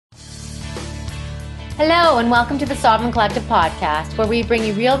Hello, and welcome to the Sovereign Collective podcast, where we bring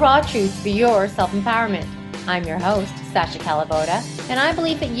you real, raw truth for your self-empowerment. I'm your host, Sasha Calavoda, and I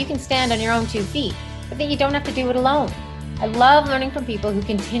believe that you can stand on your own 2 feet, but that you don't have to do it alone. I love learning from people who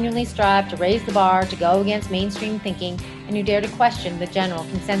continually strive to raise the bar, to go against mainstream thinking, and who dare to question the general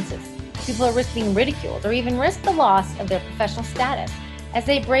consensus. People who risk being ridiculed or even risk the loss of their professional status as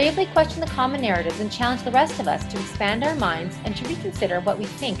they bravely question the common narratives and challenge the rest of us to expand our minds and to reconsider what we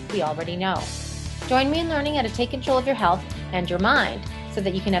think we already know. Join me in learning how to take control of your health and your mind so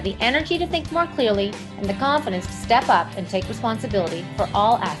that you can have the energy to think more clearly and the confidence to step up and take responsibility for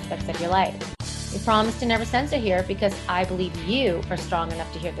all aspects of your life. We promise to never censor here because I believe you are strong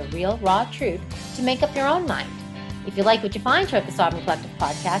enough to hear the real, raw truth to make up your own mind. If you like what you find here at the Sovereign Collective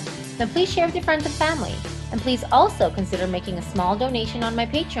podcast, then please share with your friends and family. And please also consider making a small donation on my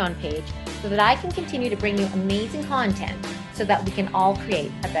Patreon page so that I can continue to bring you amazing content so that we can all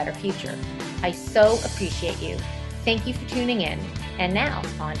create a better future. I so appreciate you. Thank you for tuning in. And now,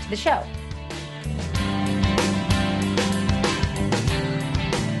 on to the show.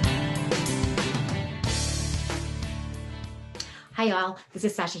 Hi, y'all. This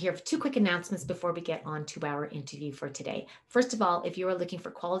is Sasha here for 2 quick announcements before we get on to our interview for today. First of all, if you are looking for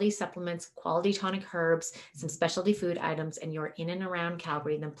quality supplements, quality tonic herbs, some specialty food items, and you're in and around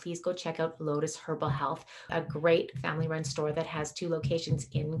Calgary, then please go check out Lotus Herbal Health, a great family-run store that has 2 locations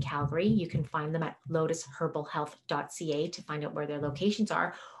in Calgary. You can find them at lotusherbalhealth.ca to find out where their locations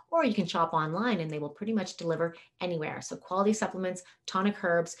are, or you can shop online and they will pretty much deliver anywhere. So quality supplements, tonic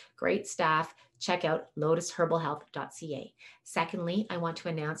herbs, great staff. Check out lotusherbalhealth.ca. Secondly, I want to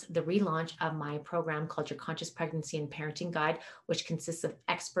announce the relaunch of my program called Your Conscious Pregnancy and Parenting Guide, which consists of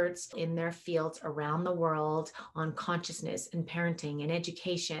experts in their fields around the world on consciousness and parenting and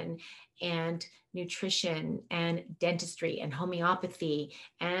education and nutrition and dentistry and homeopathy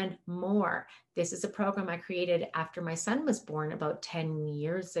and more. This is a program I created after my son was born about 10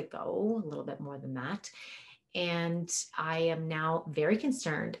 years ago, a little bit more than that. And I am now very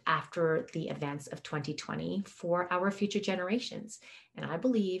concerned after the events of 2020 for our future generations. And I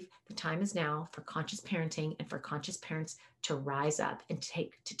believe the time is now for conscious parenting and for conscious parents to rise up and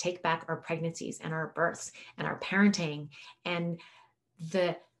to take back our pregnancies and our births and our parenting and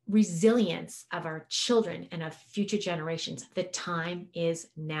the resilience of our children and of future generations. The time is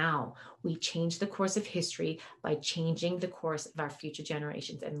now. We change the course of history by changing the course of our future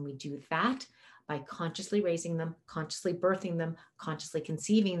generations. And we do that by consciously raising them, consciously birthing them, consciously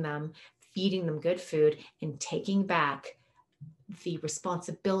conceiving them, feeding them good food, and taking back the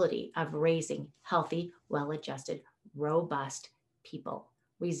responsibility of raising healthy, well-adjusted, robust people.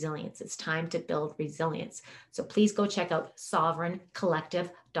 Resilience. It's time to build resilience. So please go check out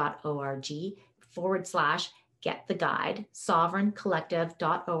sovereigncollective.org/get the guide,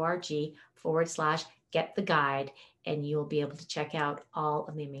 sovereigncollective.org/get the guide, and you'll be able to check out all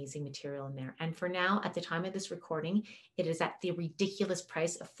of the amazing material in there. And for now, at the time of this recording, it is at the ridiculous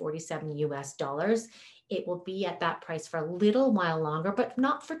price of $47 US. It will be at that price for a little while longer, but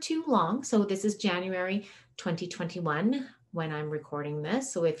not for too long. So this is January 2021 when I'm recording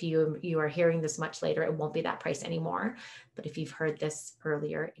this. So if you are hearing this much later, it won't be that price anymore. But if you've heard this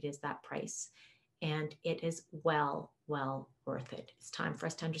earlier, it is that price. And it is well worth it. It's time for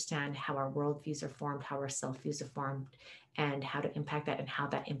us to understand how our worldviews are formed, how our self-views are formed, and how to impact that and how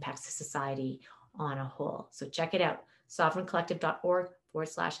that impacts the society on a whole. So check it out,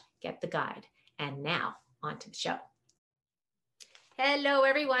 sovereigncollective.org/get the guide. And now on to the show. Hello,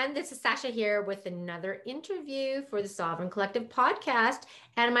 everyone. This is Sasha here with another interview for the Sovereign Collective podcast.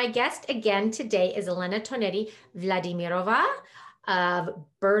 And my guest again today is Elena Tonetti-Vladimirova of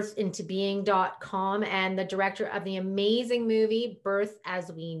birthintobeing.com and the director of the amazing movie Birth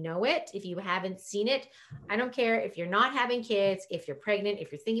as We Know It. If you haven't seen it, I don't care if you're not having kids, if you're pregnant,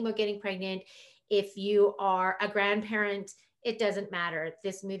 if you're thinking about getting pregnant, if you are a grandparent, it doesn't matter.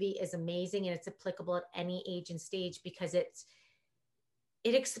 This movie is amazing and it's applicable at any age and stage because it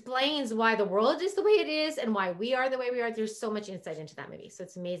explains why the world is the way it is and why we are the way we are. There's so much insight into that movie. So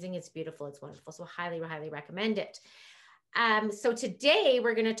it's amazing. It's beautiful. It's wonderful. So highly recommend it. So today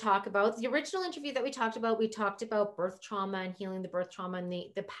we're going to talk about the original interview that we talked about. We talked about birth trauma and healing the birth trauma and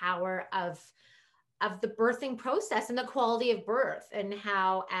the power of the birthing process and the quality of birth and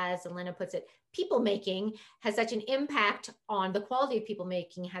how, as Elena puts it, people making has such an impact on the quality of people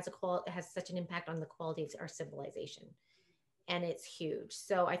making has such an impact on the quality of our civilization. And it's huge.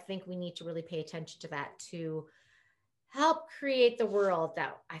 So I think we need to really pay attention to that to help create the world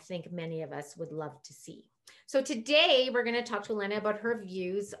that I think many of us would love to see. So today we're going to talk to Elena about her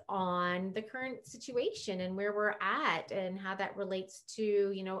views on the current situation and where we're at and how that relates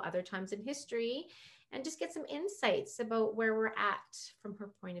to, other times in history and just get some insights about where we're at from her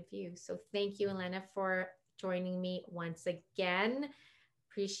point of view. So thank you, Elena, for joining me once again.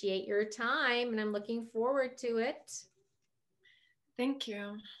 Appreciate your time, and I'm looking forward to it. Thank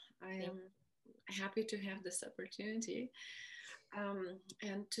you. I am happy to have this opportunity.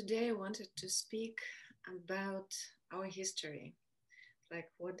 And today I wanted to speak about our history. Like,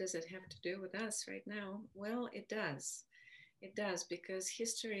 what does it have to do with us right now? Well, it does. It does, because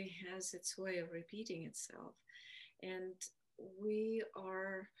history has its way of repeating itself. And we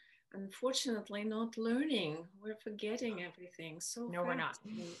are unfortunately not learning. We're forgetting everything so No, fast. we're not.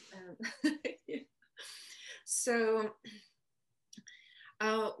 Yeah. So,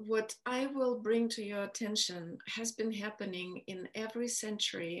 what I will bring to your attention has been happening in every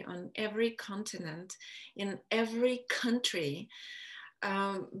century, on every continent, in every country.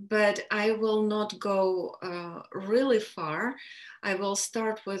 But I will not go really far. I will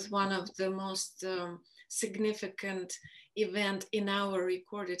start with one of the most significant event in our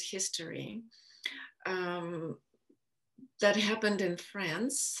recorded history that happened in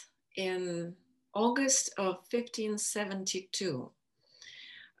France in August of 1572.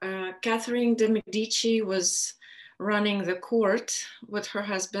 Catherine de' Medici was running the court with her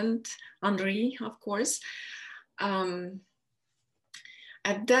husband, Henri, of course.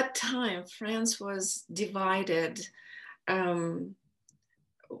 At that time, France was divided. The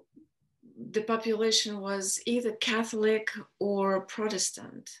population was either Catholic or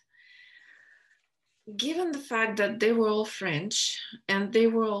Protestant. Given the fact that they were all French and they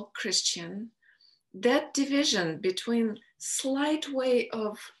were all Christian, that division between slight way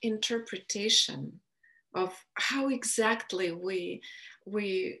of interpretation of how exactly we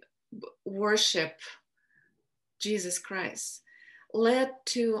worship Jesus Christ led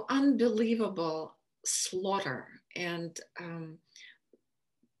to unbelievable slaughter and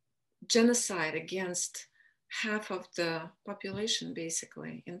genocide against half of the population,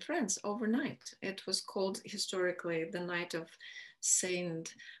 basically, in France overnight. It was called historically the Night of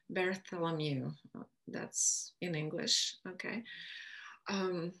Saint Bartholomew. That's in English, okay.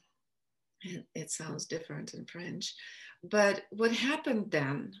 It sounds different in French. But what happened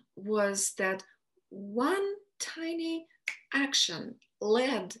then was that one tiny action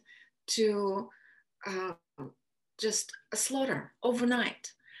led to just a slaughter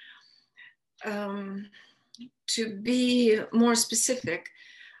overnight. To be more specific,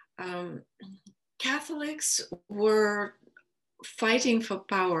 Catholics were fighting for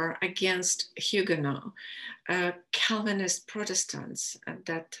power against Huguenot, Calvinist Protestants at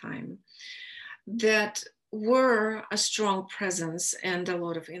that time, that were a strong presence and a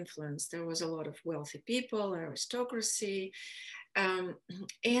lot of influence. There was a lot of wealthy people, aristocracy,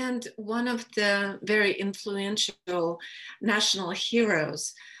 and one of the very influential national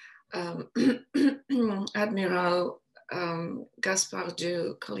heroes, Admiral Gaspard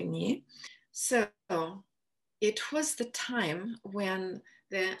de Coligny. So it was the time when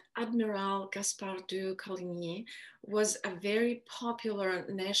the Admiral Gaspard de Coligny was a very popular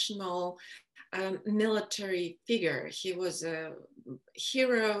national military figure. He was a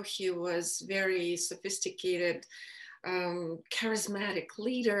hero. He was very sophisticated, charismatic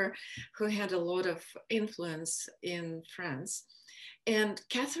leader who had a lot of influence in France. And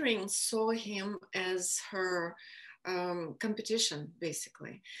Catherine saw him as her competition,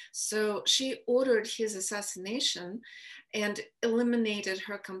 basically. So she ordered his assassination and eliminated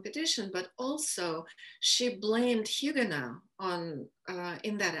her competition, but also she blamed Huguenot on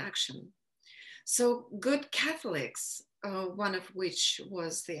in that action. So good Catholics, one of which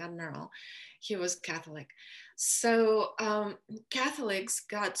was the Admiral, he was Catholic. So Catholics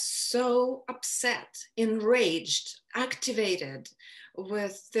got so upset, enraged, activated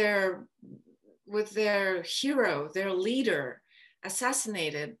with their hero, their leader,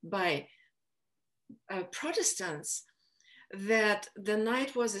 assassinated by Protestants, that the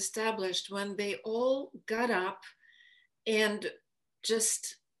night was established when they all got up and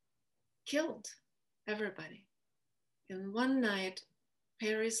just killed everybody. In one night,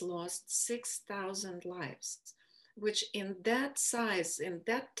 Paris lost 6,000 lives, which in that size, in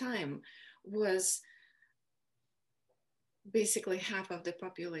that time, was basically half of the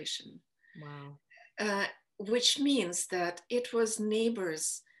population. Wow. Which means that it was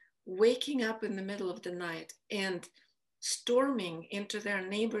neighbors waking up in the middle of the night and storming into their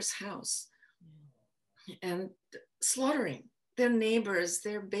neighbor's house and slaughtering their neighbors,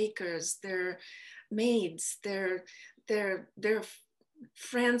 their bakers, their maids, their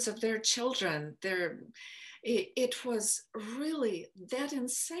friends of their children. It was really that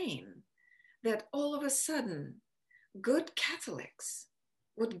insane that all of a sudden good Catholics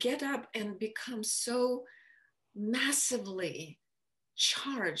would get up and become so massively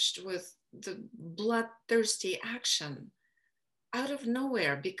charged with the bloodthirsty action out of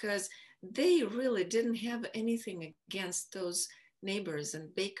nowhere, because they really didn't have anything against those neighbors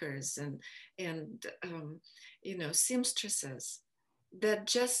and bakers and seamstresses that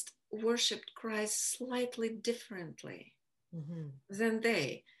just worshipped Christ slightly differently than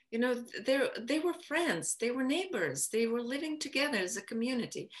they. They were friends, they were neighbors, they were living together as a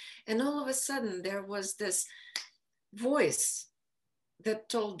community. And all of a sudden, there was this voice that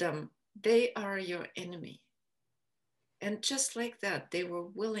told them, they are your enemy. And just like that, they were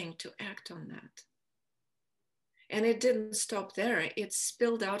willing to act on that. And it didn't stop there. It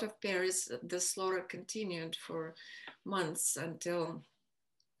spilled out of Paris. The slaughter continued for months until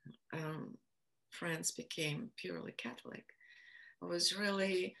France became purely Catholic. It was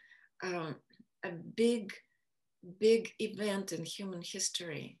really a big, big event in human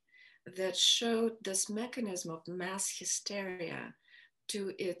history that showed this mechanism of mass hysteria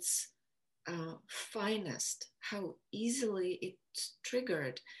to its finest, how easily it's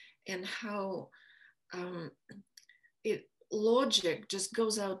triggered, and how logic just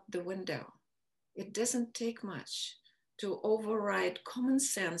goes out the window. It doesn't take much to override common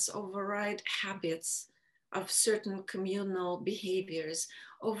sense, override habits of certain communal behaviors,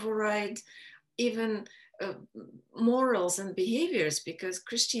 override even morals and behaviors, because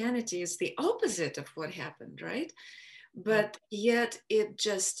Christianity is the opposite of what happened, right? But yet it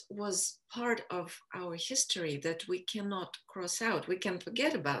just was part of our history that we cannot cross out. We can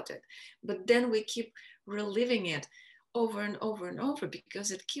forget about it, but then we keep reliving it over and over and over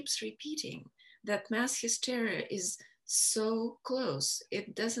because it keeps repeating. That mass hysteria is so close.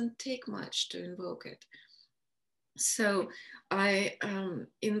 It doesn't take much to invoke it. So I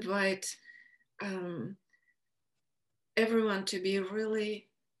invite everyone to be really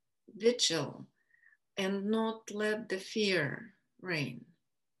vigilant and not let the fear reign,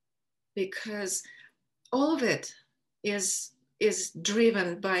 because all of it is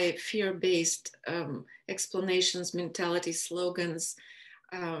driven by fear-based explanations, mentality, slogans,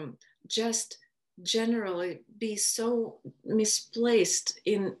 just generally be so misplaced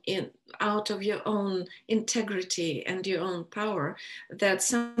in out of your own integrity and your own power that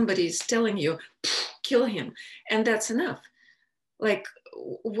somebody is telling you, kill him, and that's enough. Like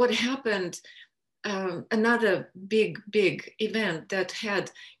what happened, another big event that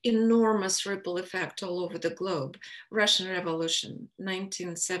had enormous ripple effect all over the globe, Russian Revolution,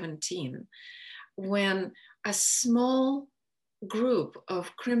 1917, when a small group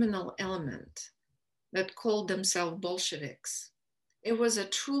of criminal element that called themselves Bolsheviks, it was a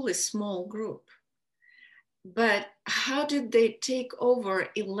truly small group. But how did they take over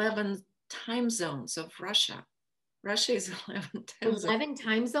 11 time zones of Russia? Russia is 11 time zones. 11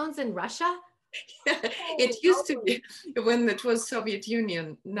 time zones in Russia? It used to be when it was Soviet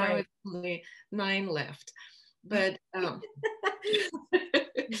Union. Now it's only 9 left. But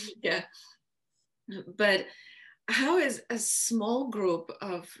yeah. But how is a small group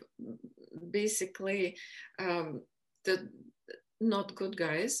of basically the not good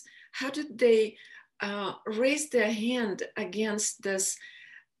guys, how did they raise their hand against this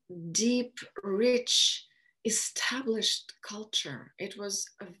deep, rich, established culture? It was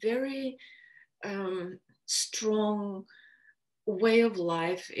a very strong way of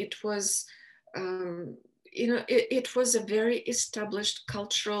life. It was, it was a very established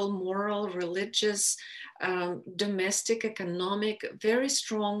cultural, moral, religious, domestic, economic, very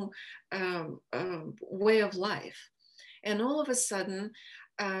strong way of life. And all of a sudden,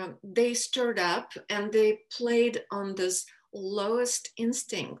 they stirred up and they played on this lowest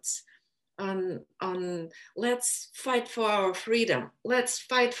instincts. On let's fight for our freedom. Let's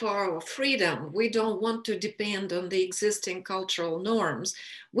fight for our freedom. We don't want to depend on the existing cultural norms.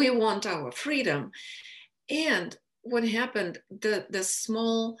 We want our freedom. And what happened, the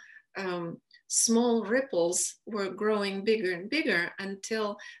small ripples were growing bigger and bigger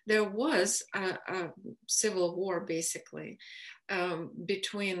until there was a civil war, basically,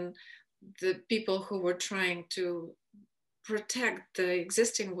 between the people who were trying to protect the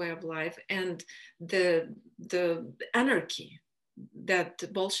existing way of life and the anarchy that the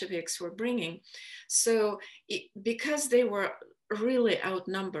Bolsheviks were bringing. So because they were really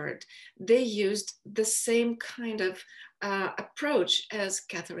outnumbered, they used the same kind of approach as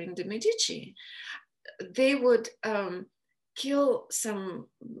Catherine de' Medici. They would kill some,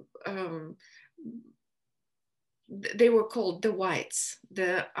 they were called the Whites,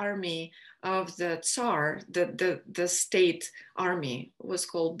 the army of the Tsar, the state army was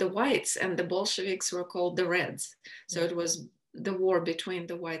called the Whites, and the Bolsheviks were called the Reds. So it was the war between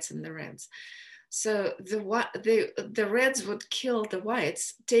the whites and the reds. So the reds would kill the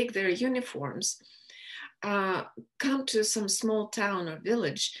whites, take their uniforms, come to some small town or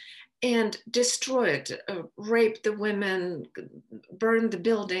village and destroy it, rape the women, burn the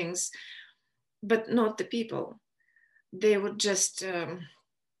buildings, but not the people. They would just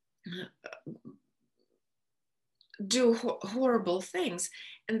do horrible things,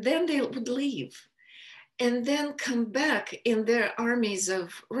 and then they would leave and then come back in their armies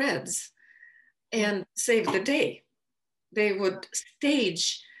of reds and save the day. They would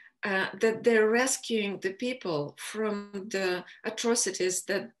stage that they're rescuing the people from the atrocities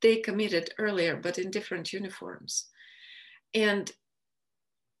that they committed earlier, but in different uniforms. And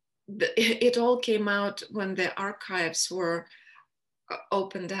it all came out when the archives were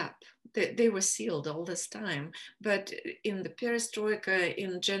opened up. They were sealed all this time, but in the perestroika,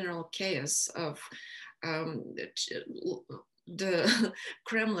 in general chaos of the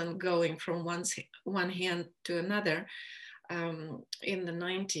Kremlin going from one hand to another, in the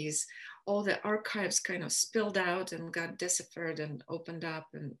 90s, all the archives kind of spilled out and got deciphered and opened up,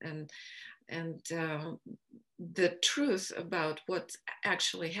 and the truth about what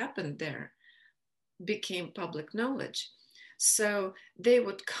actually happened there became public knowledge. So they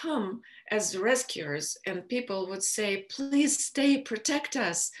would come as rescuers, and people would say, please stay, protect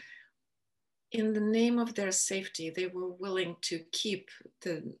us. In the name of their safety, they were willing to keep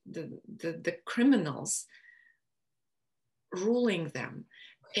the criminals ruling them.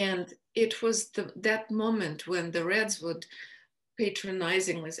 And it was that moment when the Reds would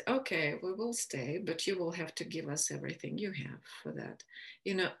patronizingly say, okay, we will stay, but you will have to give us everything you have for that.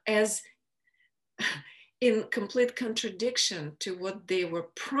 You know, as in complete contradiction to what they were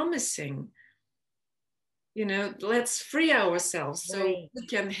promising. You know, let's free ourselves so we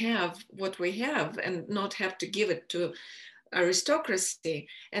can have what we have and not have to give it to aristocracy.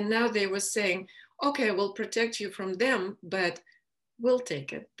 And now they were saying, okay, we'll protect you from them, but we'll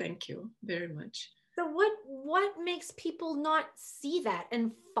take it. Thank you very much. So what makes people not see that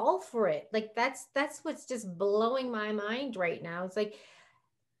and fall for it? Like that's what's just blowing my mind right now. It's like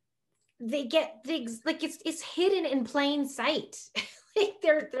they get things like it's hidden in plain sight. Like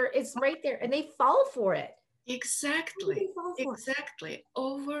they're it's right there and they fall for it. Exactly. Exactly.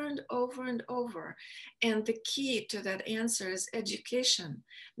 Over and over and over. And the key to that answer is education,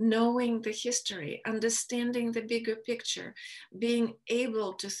 knowing the history, understanding the bigger picture, being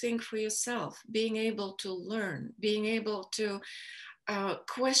able to think for yourself, being able to learn, being able to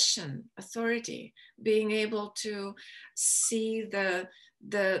question authority, being able to see the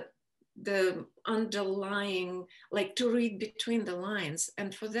underlying, like to read between the lines.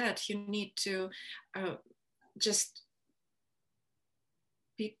 And for that, you need to just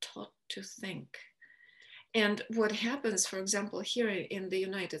be taught to think. And what happens, for example, here in the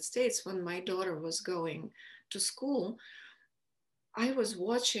United States, when my daughter was going to school, I was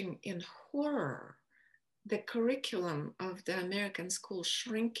watching in horror the curriculum of the American school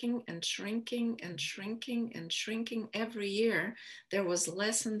shrinking and shrinking and shrinking and shrinking. Every year, there was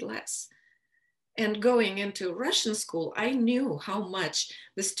less and less. And going into Russian school, I knew how much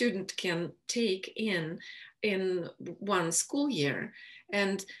the student can take in one school year.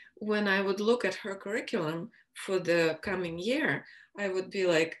 And when I would look at her curriculum for the coming year, I would be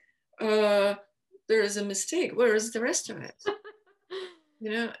like, there is a mistake. Where is the rest of it?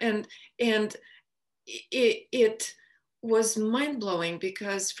 You know, and it was mind-blowing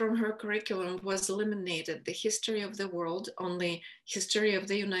because from her curriculum was eliminated the history of the world, only history of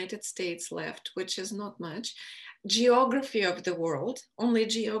the United States left, which is not much, geography of the world, only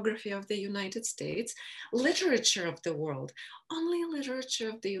geography of the United States, literature of the world, only literature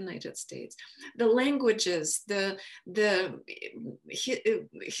of the United States, the languages, the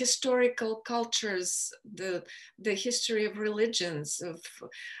historical cultures, the history of religions,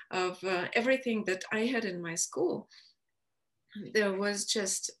 of everything that I had in my school. There was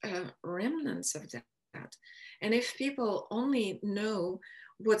just remnants of that. And if people only know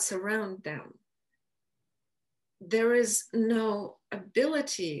what's around them, there is no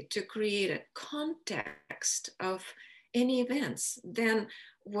ability to create a context of any events, then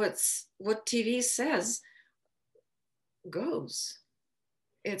what TV says goes.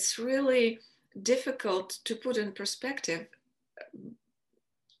 It's really difficult to put in perspective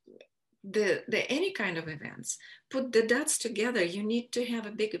the any kind of events. Put the dots together, you need to have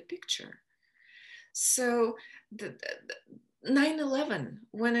a bigger picture. So the 9/11,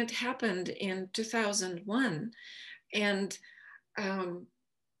 when it happened in 2001, and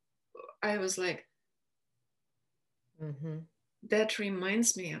I was like, that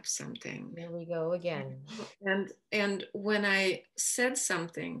reminds me of something. There we go again. And when I said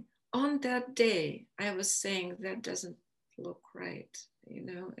something on that day, I was saying that doesn't look right.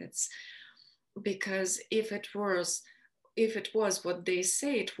 It's because if it was what they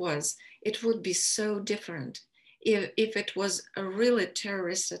say it was, it would be so different. If it was a really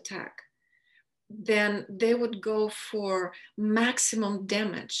terrorist attack, then they would go for maximum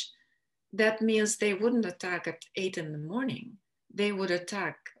damage. That means they wouldn't attack at 8 in the morning. They would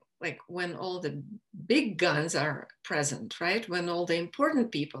attack like when all the big guns are present, right? When all the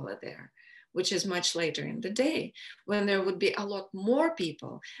important people are there, which is much later in the day, when there would be a lot more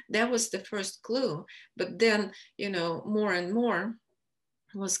people. That was the first clue. But then, more and more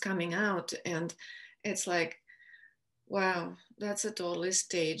was coming out. And it's like, wow, that's a totally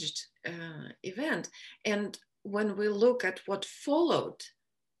staged event. And when we look at what followed,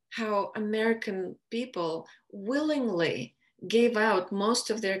 how American people willingly gave out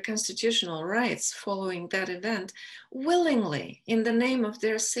most of their constitutional rights following that event, willingly, in the name of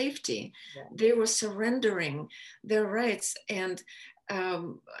their safety. Yeah. They were surrendering their rights, and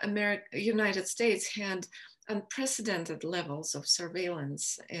United States had unprecedented levels of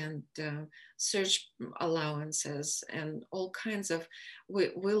surveillance and search allowances and all kinds of,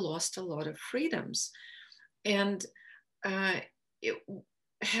 we lost a lot of freedoms. And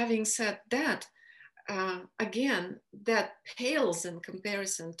having said that, again, that pales in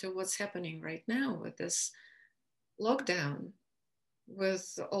comparison to what's happening right now with this lockdown,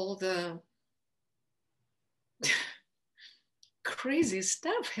 with all the crazy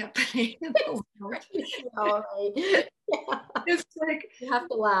stuff happening in the world. Yeah. It's like you have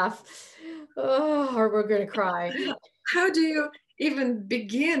to laugh, or we're gonna cry. How do you even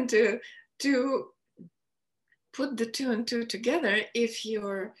begin to put the two and two together if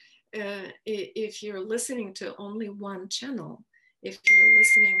you're listening to only one channel, if you're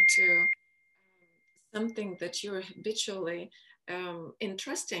listening to something that you're habitually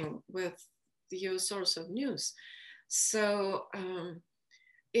entrusting with your source of news? So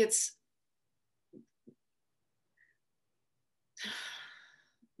it's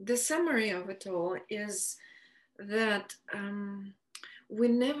the summary of it all is that we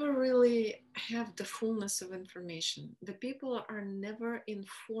never really have the fullness of information. The people are never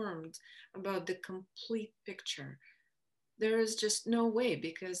informed about the complete picture. There is just no way,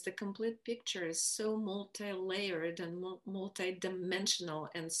 because the complete picture is so multi-layered and multi-dimensional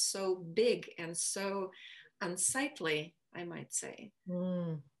and so big and so unsightly, I might say.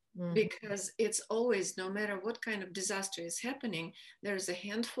 Mm-hmm. Because it's always, no matter what kind of disaster is happening, there's a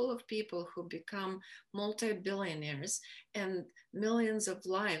handful of people who become multi-billionaires and millions of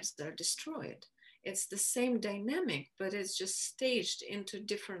lives are destroyed. It's the same dynamic, but it's just staged into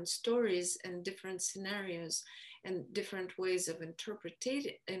different stories and different scenarios and different ways of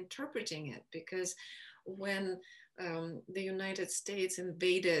interpreting it. Because when the United States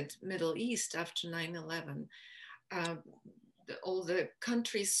invaded Middle East after 9/11, all the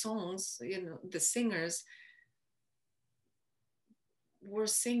country songs, the singers were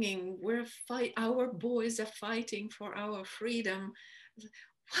singing, our boys are fighting for our freedom.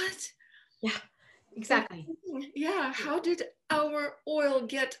 What? Yeah, exactly. Yeah, how did our oil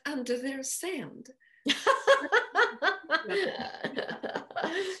get under their sand?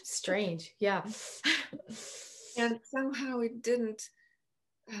 Strange, yeah. And somehow it didn't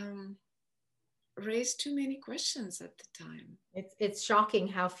raise too many questions at the time. It's shocking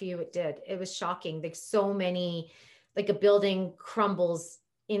how few it did. It was shocking. Like so many, like a building crumbles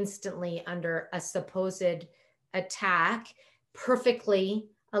instantly under a supposed attack, perfectly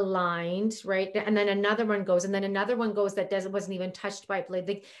aligned, right? And then another one goes, and then another one goes that wasn't even touched by blade.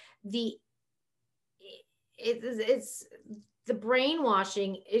 Like it's the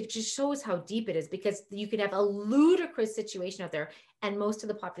brainwashing. It just shows how deep it is, because you could have a ludicrous situation out there and most of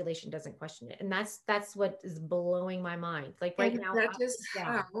the population doesn't question it. And that's what is blowing my mind. Like right now, that is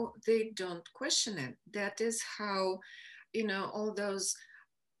how they don't question it. That is how, all those,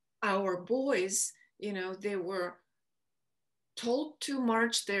 our boys, they were told to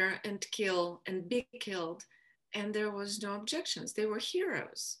march there and kill and be killed, and there was no objections. They were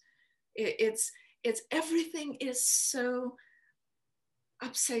heroes. It's everything is so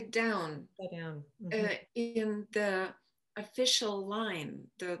upside down. Mm-hmm. In the official line,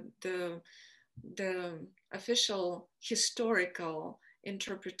 the official historical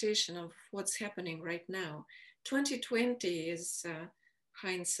interpretation of what's happening right now. 2020 is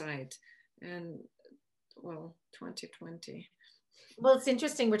hindsight, and 2020. Well, it's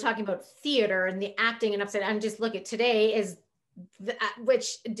interesting. We're talking about theater and the acting and upside down. Just look at today, is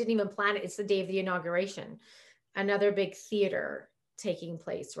which didn't even plan it. It's the day of the inauguration. another big theater taking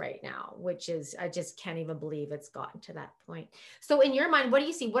place right now, which is, I just can't even believe it's gotten to that point. So in your mind, what do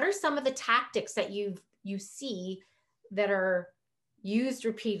you see? What are some of the tactics that you see that are used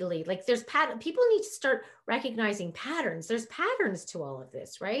repeatedly? Like there's people need to start recognizing patterns. There's patterns to all of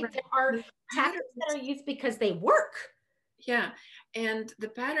this, right? Right. There are The tactics that patterns, are used because they work. yeah, and the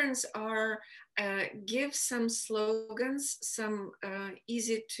patterns are give some slogans, some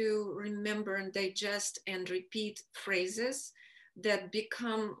easy to remember and digest and repeat phrases that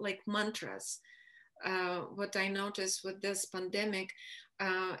become like mantras. What I noticed with this pandemic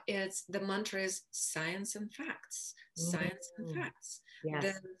is the mantra is science and facts, science and Mm, facts. The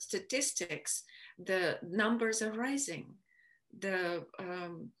yes. statistics, the numbers are rising. The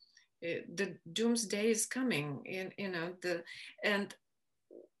doomsday is coming in, and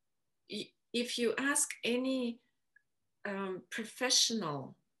if you ask any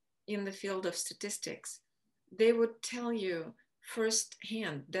professional in the field of statistics, they would tell you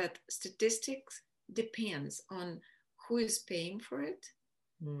firsthand that statistics depends on who is paying for it,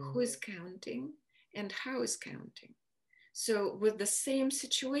 who is counting, and how is counting. So with the same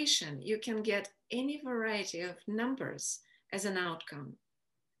situation, you can get any variety of numbers as an outcome,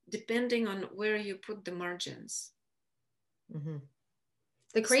 depending on where you put the margins. Mm-hmm.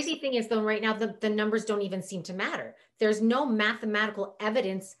 The crazy thing is, though, right now, the numbers don't even seem to matter. There's no mathematical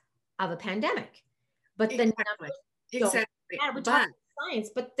evidence of a pandemic, but the Exactly, numbers don't exactly. matter. We talk But about science,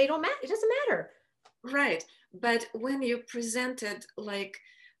 but they don't matter. It doesn't matter. right, but when you present it like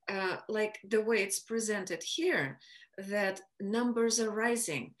the way it's presented here, that numbers are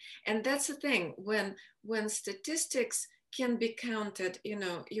rising, and that's the thing. When statistics can be counted,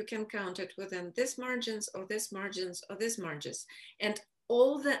 you can count it within this margins or this margins or this margins, and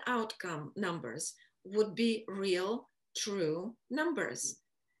all the outcome numbers would be real, true numbers.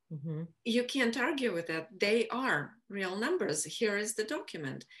 Mm-hmm. You can't argue with that. They are real numbers. Here is the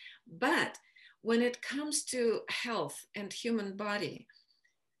document. But when it comes to health and human body,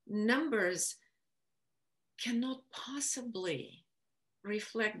 numbers cannot possibly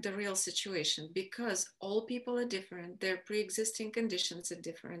reflect the real situation because all people are different, their pre-existing conditions are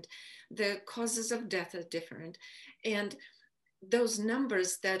different, the causes of death are different, and those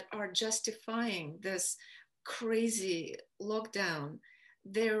numbers that are justifying this crazy lockdown,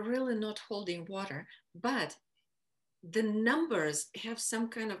 they're really not holding water. But the numbers have some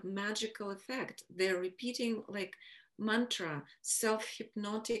kind of magical effect. They're repeating like mantra,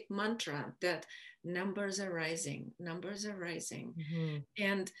 self-hypnotic mantra, that numbers are rising, numbers are rising. Mm-hmm.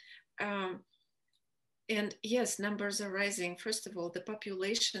 And um, and yes, numbers are rising. First of all, the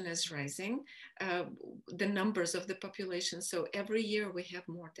population is rising, the numbers of the population. So every year we have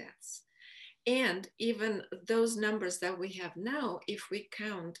more deaths. And even those numbers that we have now, if we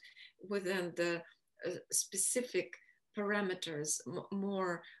count within the specific parameters,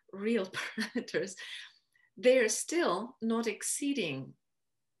 more real parameters, they're still not exceeding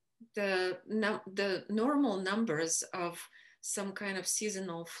the normal numbers of some kind of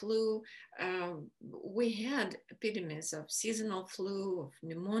seasonal flu. We had epidemics of seasonal flu, of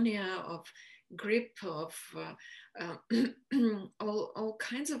pneumonia, of grippe, of all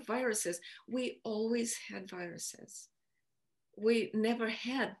kinds of viruses. We always had viruses. We never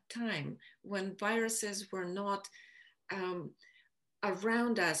had time when viruses were not um,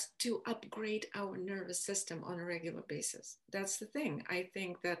 around us to upgrade our nervous system on a regular basis. That's the thing. I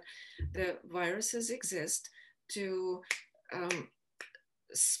think that the viruses exist to um,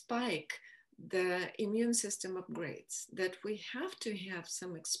 spike the immune system upgrades, that we have to have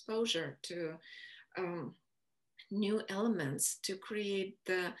some exposure to new elements to create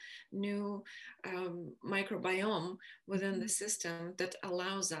the new microbiome within the system that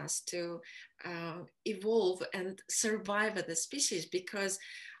allows us to evolve and survive as a species. Because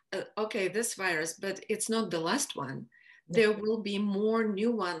okay, this virus, but it's not the last one. There will be more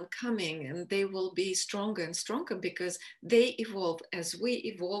new one coming, and they will be stronger and stronger because they evolve as we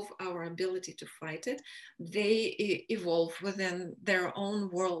evolve our ability to fight it. They evolve within their own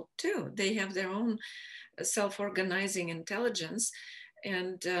world too. They have their own self-organizing intelligence,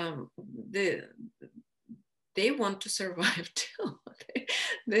 and they want to survive too.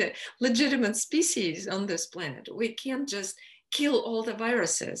 The legitimate species on this planet. We can't just kill all the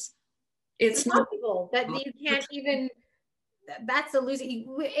viruses. It's It's not impossible that you can't even, that's a losing.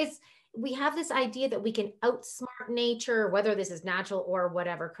 We have this idea that we can outsmart nature, whether this is natural or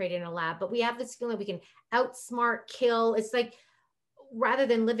whatever, created in a lab, but we have this feeling we can outsmart, kill. It's like, rather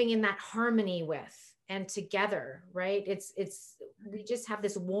than living in that harmony with and together, right? We just have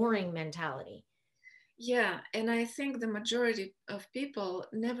this warring mentality. Yeah, and I think the majority of people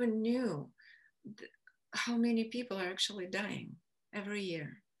never knew how many people are actually dying every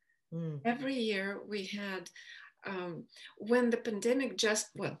year. Every year we had, when the pandemic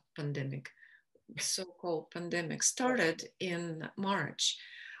so-called pandemic started in March,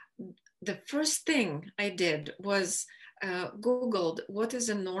 the first thing I did was Googled what is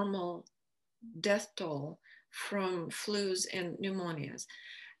a normal death toll from flus and pneumonias.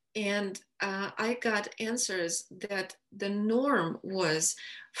 And I got answers that the norm was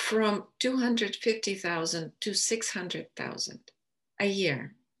from 250,000 to 600,000 a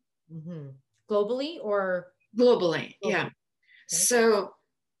year. Globally or? Globally, globally. Yeah. Okay. So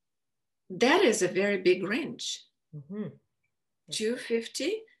that is a very big range.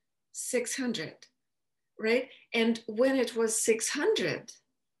 250, 600, right? And when it was 600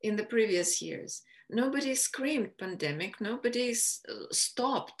 in the previous years, nobody screamed pandemic, nobody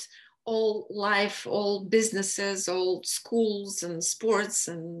stopped all life, all businesses, all schools and sports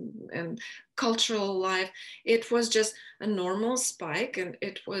and cultural life. It was just a normal spike, and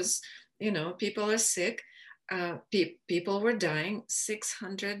it was, people are sick, people were dying.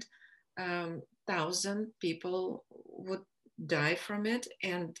 600,000 people would die from it,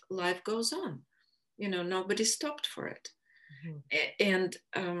 and life goes on. Nobody stopped for it. And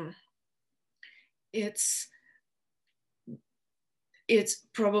it's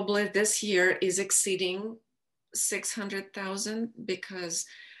probably this year is exceeding 600,000, because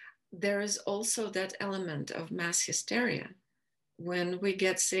there is also that element of mass hysteria when we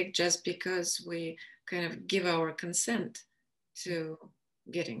get sick just because we kind of give our consent to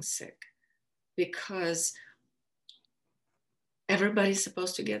getting sick, because everybody's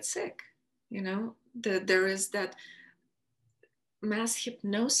supposed to get sick. There is that mass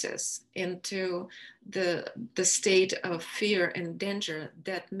hypnosis into the state of fear and danger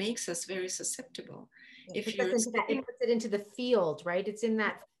that makes us very susceptible. It puts it into the field, right? It's in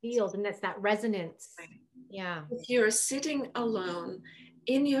that field, and that's that resonance. Yeah. If you're sitting alone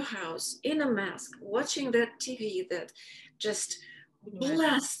in your house in a mask, watching that TV that just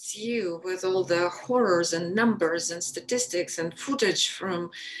blasts you with all the horrors and numbers and statistics and footage from,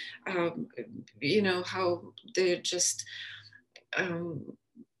 how they're just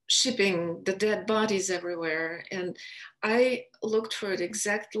shipping the dead bodies everywhere. And I looked for it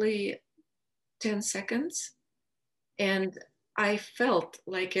exactly 10 seconds, and I felt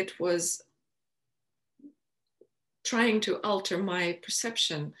like it was trying to alter my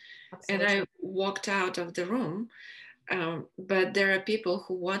perception. Absolutely. And I walked out of the room. But there are people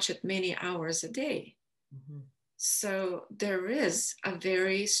who watch it many hours a day. So there is a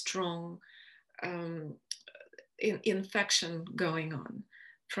very strong infection going on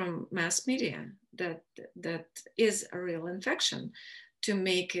from mass media that is a real infection to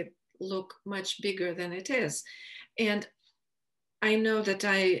make it look much bigger than it is. And I know that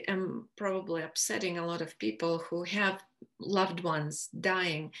I am probably upsetting a lot of people who have loved ones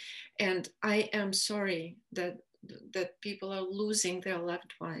dying, and I am sorry that people are losing their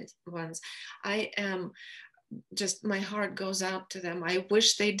loved ones. I am just, my heart goes out to them. I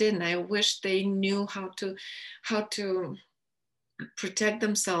wish they didn't. I wish they knew how to protect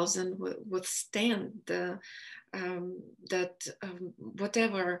themselves and withstand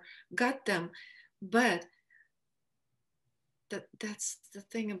whatever got them. But that's the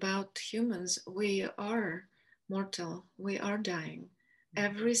thing about humans. We are mortal. We are dying.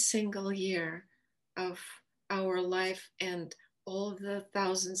 Every single year of our life and all the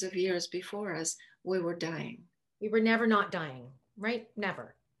thousands of years before us, we were dying. We were never not dying, right?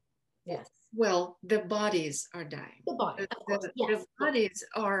 Never. Yes. Well, the bodies are dying. The body, of course. Yes. The bodies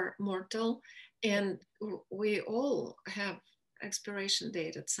are mortal, and we all have expiration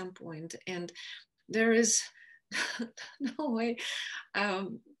date at some point, and there is no way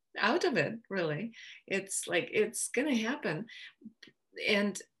out of it, really. It's like, it's gonna happen.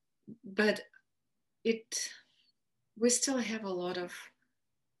 But we still have a lot of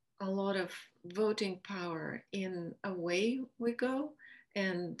voting power in a way we go,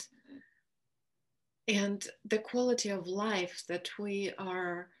 and the quality of life that we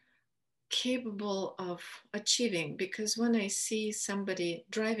are capable of achieving. Because when I see somebody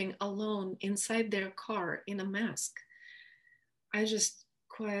driving alone inside their car in a mask, I just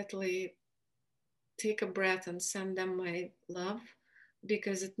quietly take a breath and send them my love,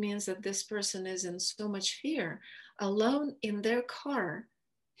 because it means that this person is in so much fear, alone in their car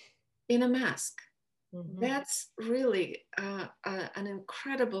in a mask. That's really an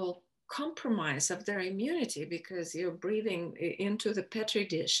incredible compromise of their immunity, because you're breathing into the petri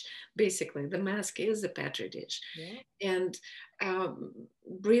dish. Basically, the mask is the petri dish. And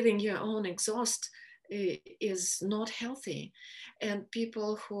breathing your own exhaust is not healthy, and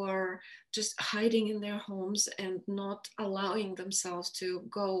people who are just hiding in their homes and not allowing themselves to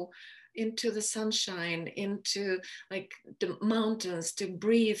go into the sunshine, into like the mountains, to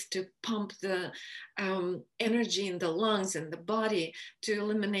breathe, to pump the energy in the lungs and the body, to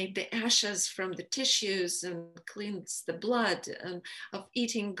eliminate the ashes from the tissues and cleanse the blood, and of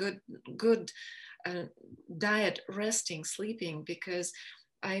eating good diet, resting, sleeping, because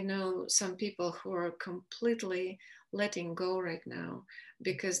I know some people who are completely letting go right now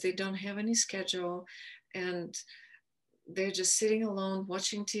because they don't have any schedule, and they're just sitting alone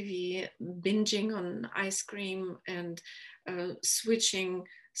watching TV, binging on ice cream, and switching,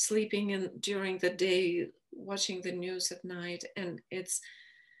 sleeping in during the day, watching the news at night. And it's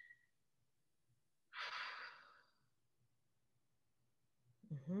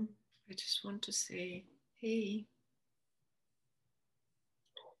I just want to say, hey,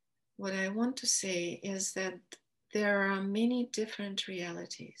 what I want to say is that there are many different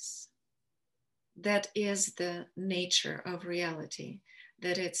realities. That is the nature of reality,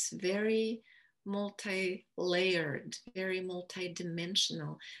 that it's very multi-layered, very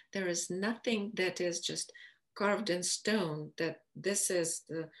multi-dimensional. There is nothing that is just carved in stone, that this is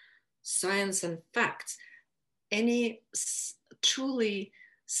the science and facts. Any truly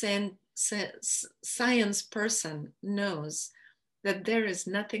science person knows that there is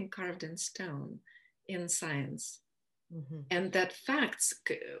nothing carved in stone in science, and that facts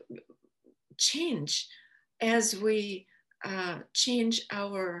change as we change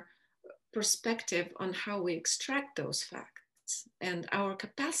our perspective on how we extract those facts and our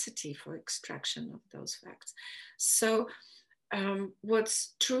capacity for extraction of those facts. So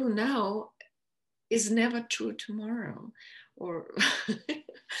what's true now is never true tomorrow, or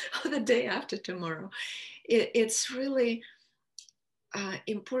the day after tomorrow. It's really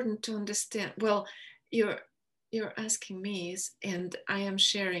important to understand. Well, you're asking me, and I am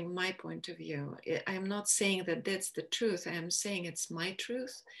sharing my point of view. I am not saying that that's the truth. I am saying it's my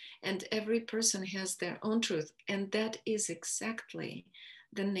truth, and every person has their own truth, and that is exactly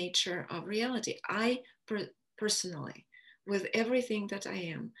the nature of reality. I personally, with everything that I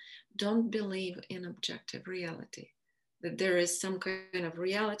am, don't believe in objective reality, that there is some kind of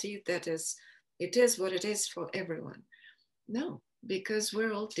reality that is, it is what it is for everyone. No, because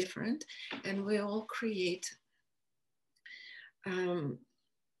we're all different, and we all create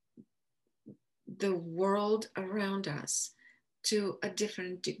the world around us to a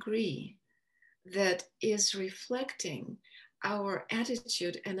different degree that is reflecting our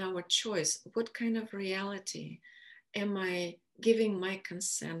attitude and our choice. What kind of reality am I giving my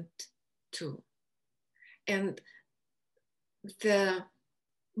consent to? And the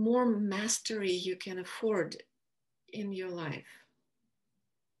more mastery you can afford in your life,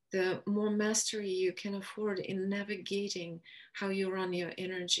 the more mastery you can afford in navigating how you run your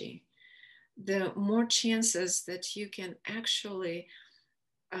energy, the more chances that you can actually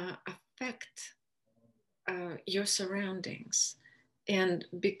affect your surroundings and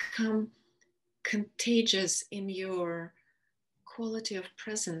become contagious in your quality of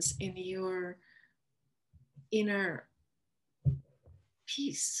presence, in your inner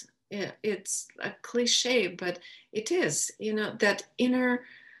peace. It's a cliche, but it is, that inner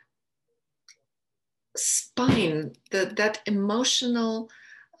spine, that emotional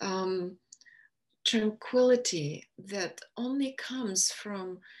tranquility that only comes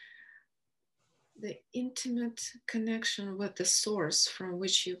from the intimate connection with the source from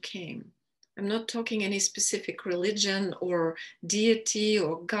which you came. I'm not talking any specific religion or deity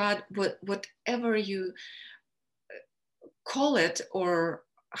or God, whatever you call it or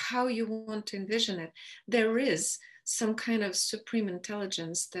how you want to envision it. There is some kind of supreme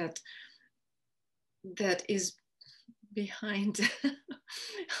intelligence that is behind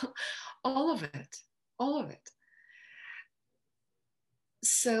all of it, all of it.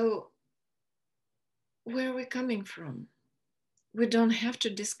 So where are we coming from? We don't have to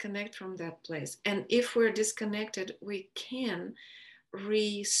disconnect from that place. And if we're disconnected, we can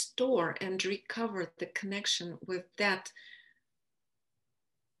restore and recover the connection with that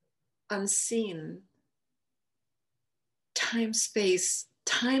unseen, time, space,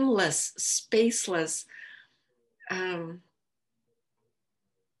 timeless, spaceless,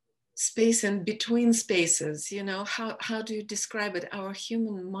 space and between spaces. How do you describe it? Our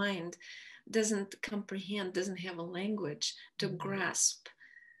human mind doesn't comprehend, doesn't have a language to grasp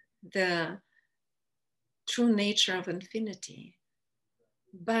the true nature of infinity.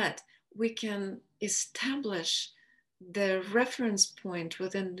 But we can establish the reference point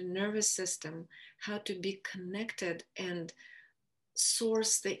within the nervous system, how to be connected and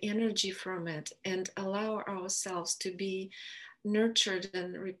source the energy from it and allow ourselves to be nurtured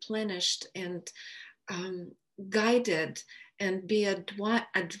and replenished and um, guided and be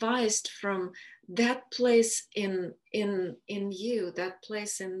advised from that place in you, that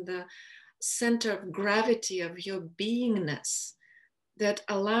place in the center of gravity of your beingness, that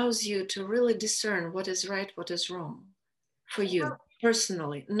allows you to really discern what is right, what is wrong for you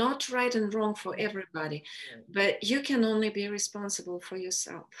personally. Not right and wrong for everybody, but you can only be responsible for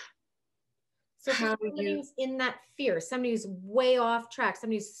yourself. So for somebody who's in that fear, somebody who's way off track,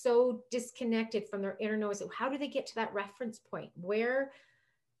 somebody who's so disconnected from their inner noise, how do they get to that reference point where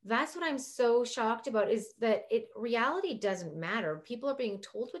that's what I'm so shocked about, is that reality doesn't matter. People are being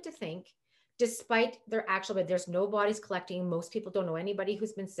told what to think despite their actual, but there's no bodies collecting. Most people don't know anybody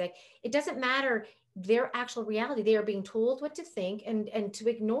who's been sick. It doesn't matter their actual reality. They are being told what to think and to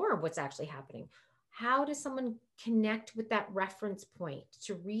ignore what's actually happening. How does someone connect with that reference point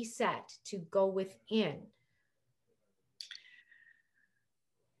to reset, to go within?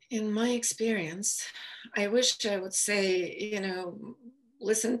 In my experience, I wish I would say,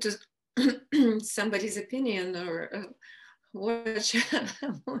 listen to somebody's opinion or watch a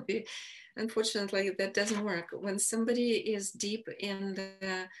movie. Unfortunately, that doesn't work. When somebody is deep in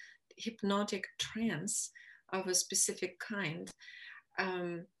the hypnotic trance of a specific kind,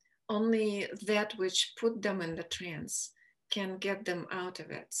 only that which put them in the trance can get them out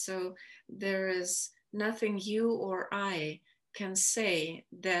of it. So there is nothing you or I can say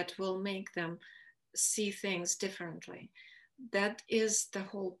that will make them see things differently. That is the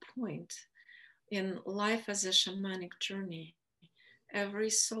whole point. In life as a shamanic journey, every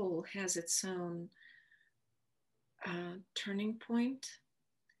soul has its own turning point,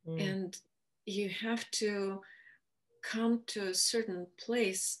 and you have to come to a certain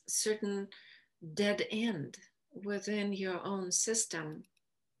place, certain dead end within your own system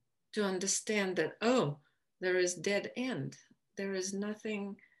to understand that, oh, there is dead end. There is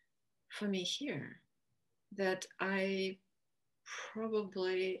nothing for me here, that I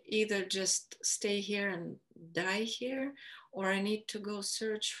probably either just stay here and die here, or I need to go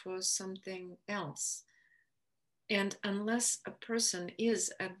search for something else. And unless a person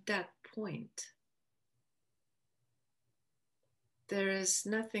is at that point, there is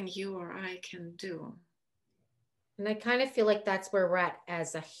nothing you or I can do. And I kind of feel like that's where we're at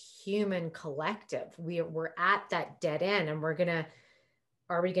as a human collective. We're at that dead end, and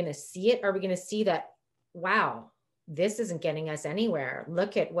are we gonna see it? Are we gonna see that, wow, this isn't getting us anywhere?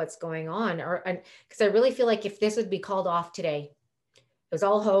 Look at what's going on. Or because I really feel like if this would be called off today, it was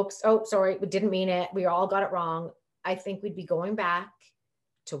all hoax. Oh, sorry, we didn't mean it. We all got it wrong. I think we'd be going back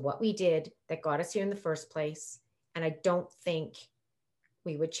to what we did that got us here in the first place. And I don't think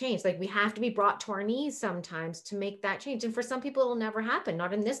we would change. Like, we have to be brought to our knees sometimes to make that change. And for some people, it'll never happen.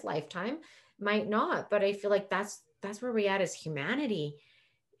 Not in this lifetime, might not. But I feel like that's where we're at as humanity,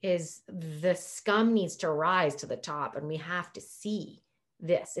 is the scum needs to rise to the top, and we have to see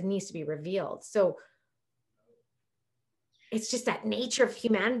this. It needs to be revealed. So it's just that nature of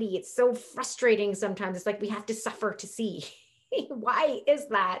humanity. It's so frustrating sometimes. It's like we have to suffer to see. Why is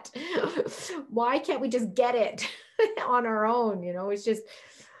that? Why can't we just get it on our own? It's just,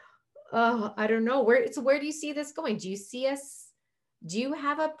 I don't know. Where do you see this going? Do you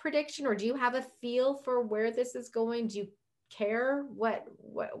have a prediction, or do you have a feel for where this is going? Do you care? What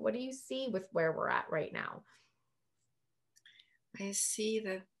do you see with where we're at right now? I see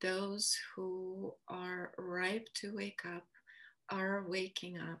that those who are ripe to wake up are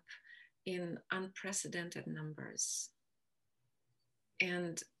waking up in unprecedented numbers.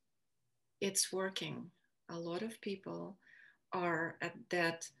 And it's working. A lot of people are at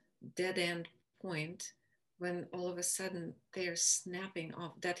that dead end point when all of a sudden they're snapping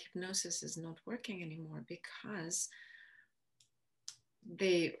off. That hypnosis is not working anymore because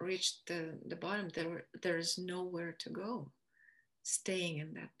they reached the bottom. There's nowhere to go, staying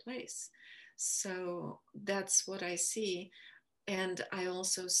in that place. So that's what I see. And I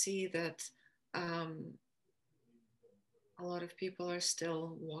also see that a lot of people are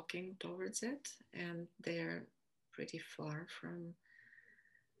still walking towards it, and they're pretty far from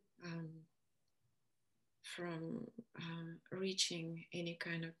reaching any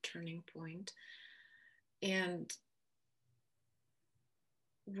kind of turning point. And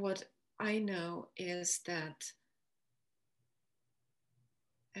what I know is that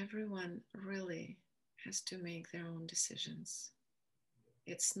everyone really has to make their own decisions.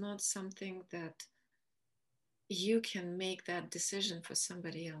 It's not something that you can make that decision for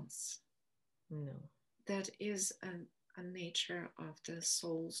somebody else. No. That is a nature of the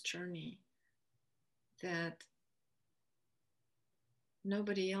soul's journey, that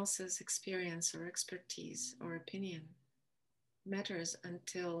Nobody else's experience or expertise or opinion matters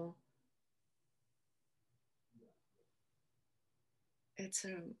until it's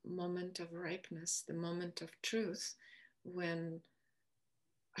a moment of ripeness, the moment of truth, when,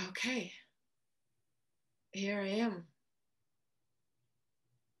 okay, here I am.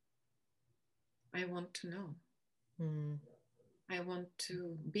 I want to know. Mm. I want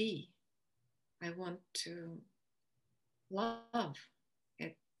to be. I want to love.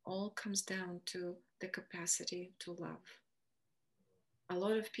 It all comes down to the capacity to love. A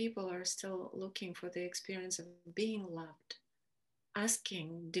lot of people are still looking for the experience of being loved,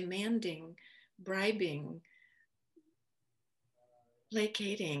 asking, demanding, bribing,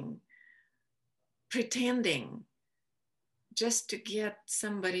 placating, pretending just to get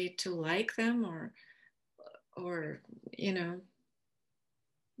somebody to like them or you know,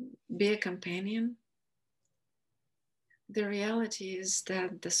 be a companion. The reality is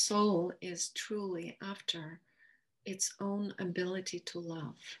that the soul is truly after its own ability to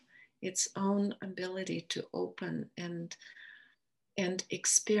love, its own ability to open and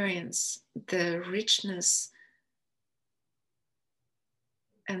experience the richness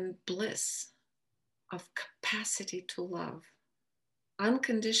and bliss of capacity to love.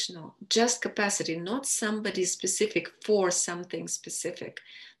 Unconditional, just capacity, not somebody specific for something specific,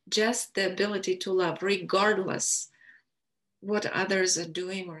 just the ability to love, regardless what others are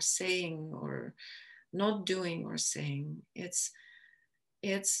doing or saying or not doing or saying. It's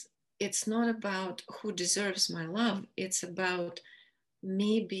not about who deserves my love. It's about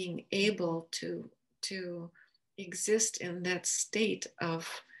me being able to exist in that state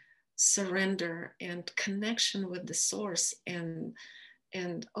of surrender and connection with the source and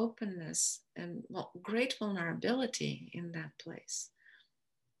openness and great vulnerability in that place.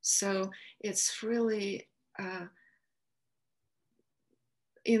 So it's really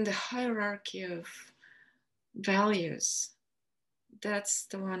in the hierarchy of values, that's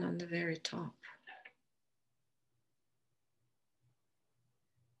the one on the very top.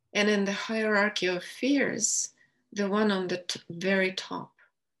 And in the hierarchy of fears, the one on the very top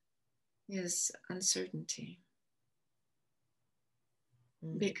is uncertainty.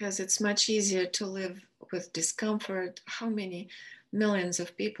 Because it's much easier to live with discomfort. How many millions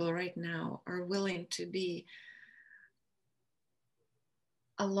of people right now are willing to be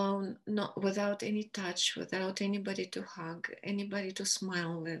alone, not without any touch, without anybody to hug, anybody to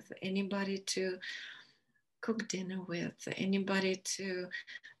smile with, anybody to cook dinner with, anybody to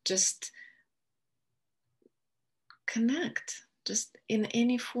just connect, just in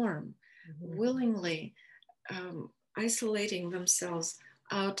any form, willingly isolating themselves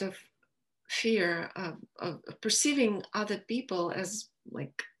out of fear of perceiving other people as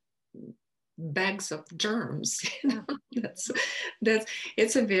like bags of germs. That's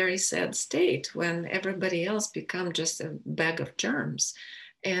it's a very sad state when everybody else become just a bag of germs,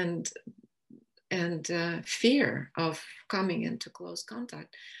 and fear of coming into close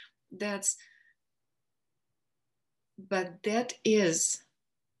contact. But that is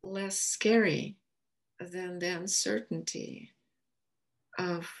less scary than the uncertainty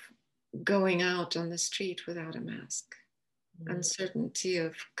of going out on the street without a mask, uncertainty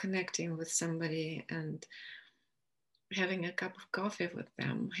of connecting with somebody and having a cup of coffee with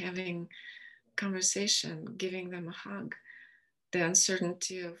them, having conversation, giving them a hug, the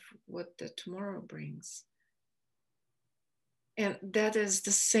uncertainty of what the tomorrow brings. And that is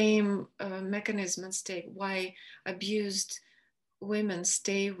the same mechanism at stake why abused women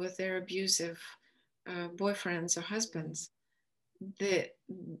stay with their abusive boyfriends or husbands.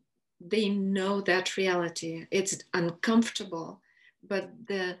 They know that reality. It's uncomfortable, but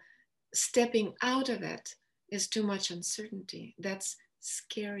the stepping out of it is too much uncertainty. That's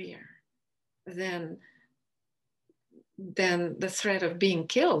scarier than the threat of being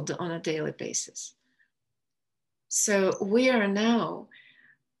killed on a daily basis. So we are now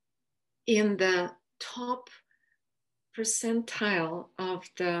in the top percentile of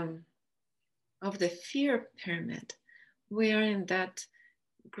the fear pyramid. We are in that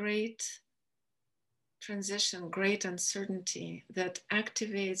great transition, great uncertainty that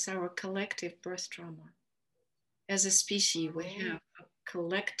activates our collective birth trauma. As a species, we have a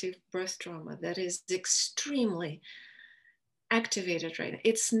collective birth trauma that is extremely activated right now.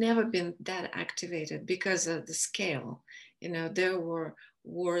 It's never been that activated because of the scale. You know, there were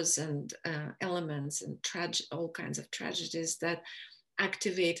wars and elements and all kinds of tragedies that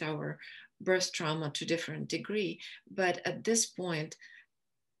activate our birth trauma to different degree. But at this point,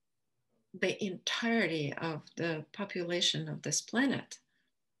 the entirety of the population of this planet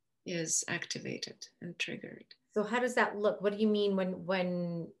is activated and triggered. So how does that look? What do you mean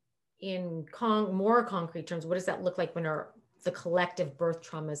when in more concrete terms, what does that look like when the collective birth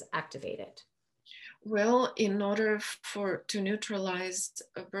trauma is activated? Well, in order to neutralize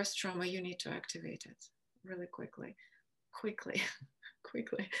a birth trauma, you need to activate it really quickly, quickly.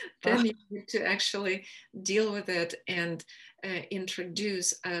 Then you need to actually deal with it and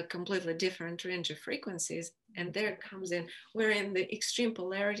introduce a completely different range of frequencies. And there comes in, we're in the extreme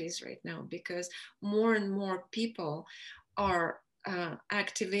polarities right now because more and more people are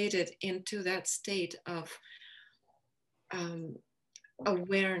activated into that state of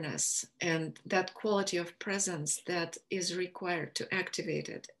awareness and that quality of presence that is required to activate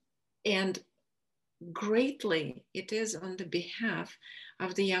it. And greatly it is on the behalf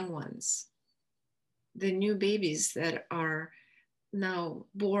of the young ones, the new babies that are now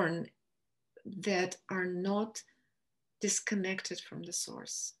born, that are not disconnected from the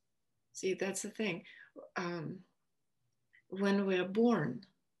source. See, that's the thing. When we're born,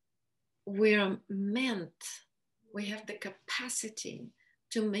 we're meant, we have the capacity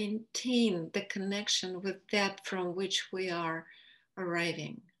to maintain the connection with that from which we are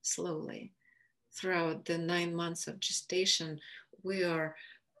arriving slowly. Throughout the 9 months of gestation, we are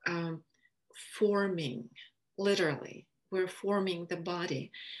forming, literally, we're forming the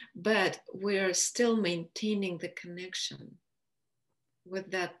body, but we're still maintaining the connection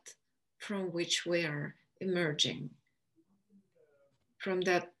with that from which we are emerging, from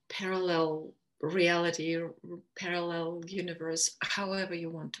that parallel reality, parallel universe, however you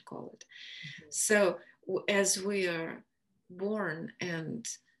want to call it. Mm-hmm. So as we are born and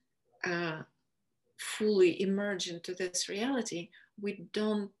fully emerge into this reality, we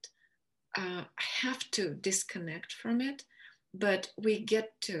don't have to disconnect from it, but we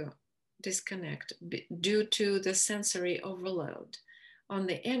get to disconnect due to the sensory overload on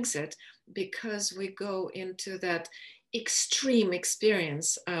the exit, because we go into that extreme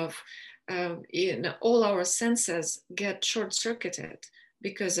experience of all our senses get short-circuited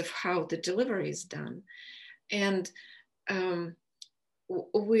because of how the delivery is done. And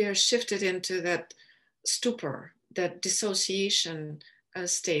we are shifted into that stupor, that dissociation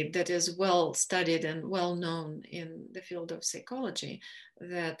state that is well studied and well known in the field of psychology,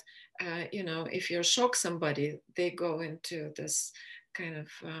 that if you shock somebody, they go into this kind of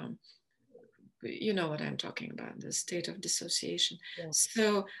you know what I'm talking about, the state of dissociation. Yeah.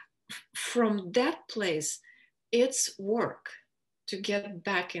 So from that place, it's work to get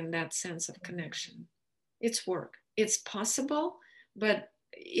back in that sense of connection. It's work. It's possible, but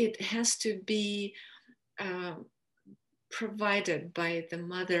it has to be provided by the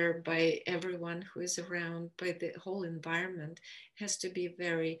mother, by everyone who is around, by the whole environment. It has to be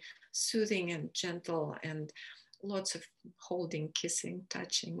very soothing and gentle, and lots of holding, kissing,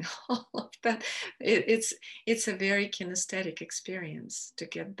 touching, all of that. It's a very kinesthetic experience to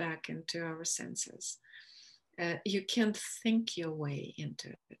get back into our senses. You can't think your way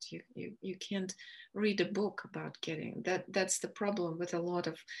into it. You can't read a book about getting that. That's the problem with a lot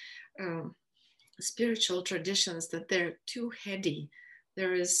of spiritual traditions, that they're too heady.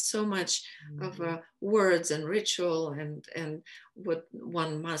 There is so much of words and ritual and what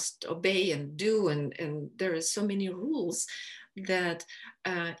one must obey and do, and there is so many rules that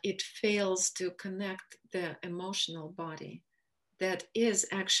it fails to connect the emotional body. That is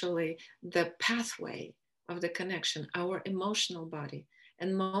actually the pathway of the connection, our emotional body.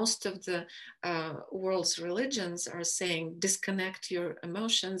 And most of the world's religions are saying disconnect your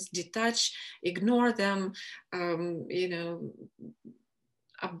emotions, detach, ignore them,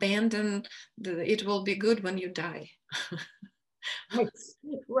 abandon. It will be good when you die.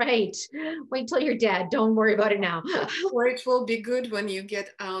 Right. Wait till you're dead. Don't worry about it now. Or it will be good when you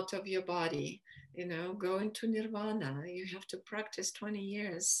get out of your body. Go into nirvana. You have to practice 20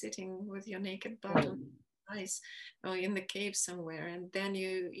 years sitting with your naked body. Right. Ice in the cave somewhere, and then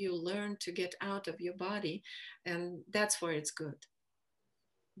you learn to get out of your body, and that's where it's good.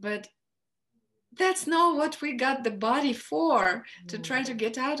 But that's not what we got the body for, to try to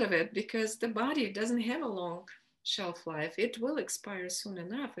get out of it, because the body doesn't have a long shelf life. It will expire soon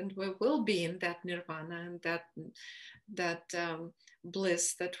enough, and we will be in that nirvana and that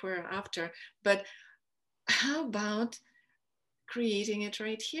bliss that we're after. But how about creating it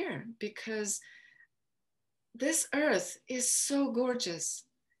right here? Because this earth is so gorgeous.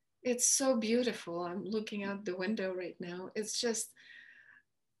 It's so beautiful. I'm looking out the window right now. It's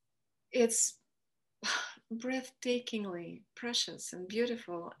breathtakingly precious and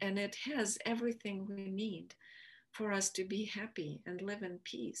beautiful. And it has everything we need for us to be happy and live in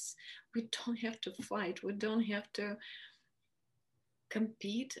peace. We don't have to fight. We don't have to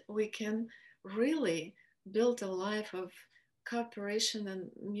compete. We can really build a life of cooperation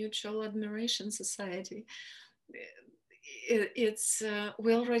and mutual admiration society.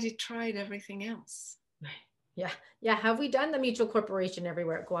 We already tried everything else. Yeah. Yeah. Have we done the mutual corporation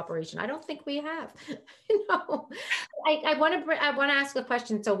everywhere cooperation? I don't think we have. No. I want to ask a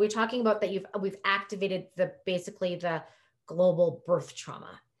question. So we're talking about that we've activated the basically the global birth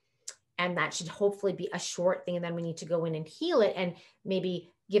trauma. And that should hopefully be a short thing. And then we need to go in and heal it and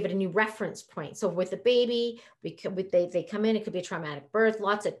maybe give it a new reference point. So with the baby, they come in, it could be a traumatic birth,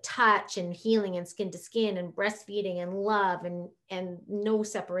 lots of touch and healing and skin to skin and breastfeeding and love and no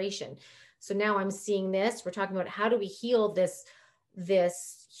separation. So now I'm seeing this. We're talking about how do we heal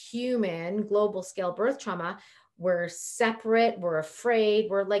this human global scale birth trauma. We're separate, we're afraid,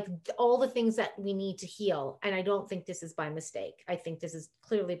 we're like all the things that we need to heal. And I don't think this is by mistake. I think this is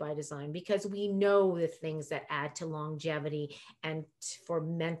clearly by design because we know the things that add to longevity and for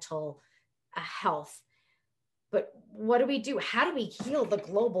mental health. But what do we do? How do we heal the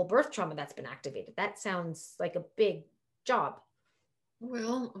global birth trauma that's been activated? That sounds like a big job.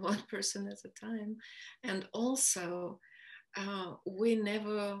 Well, one person at a time. And also, we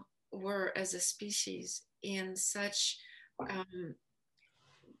never were as a species in such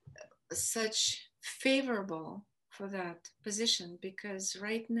favorable for that position, because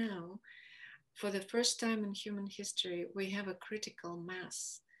right now, for the first time in human history, we have a critical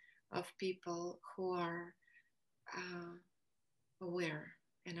mass of people who are aware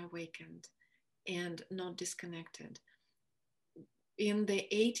and awakened and not disconnected. In the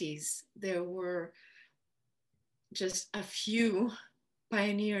 80s, there were just a few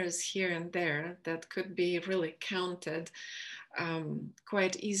pioneers here and there that could be really counted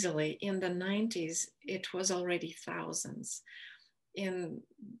quite easily. In the 90s, it was already thousands. In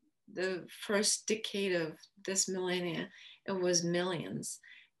the first decade of this millennia, it was millions.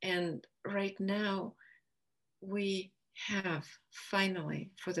 And right now, we have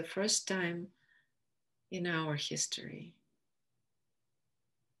finally, for the first time in our history,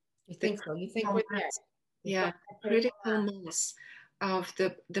 You think so? You think we're there? Yeah, critical mass of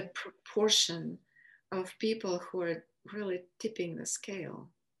the proportion of people who are really tipping the scale.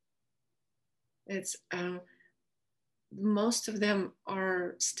 It's most of them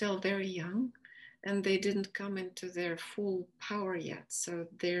are still very young and they didn't come into their full power yet, so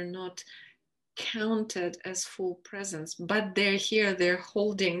they're not counted as full presence, but they're here, they're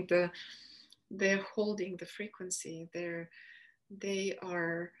holding the frequency, they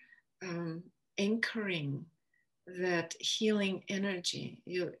are anchoring that healing energy.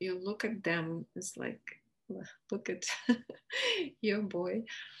 You look at them, it's like, look at your boy.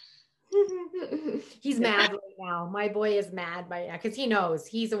 He's mad right now. My boy is mad right now because he knows,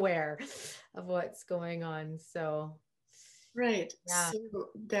 he's aware of what's going on. So Right. yeah. So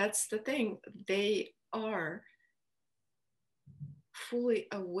that's the thing. They are fully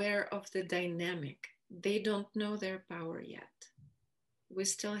aware of the dynamic. They don't know their power yet. We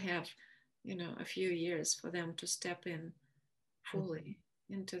still have, a few years for them to step in fully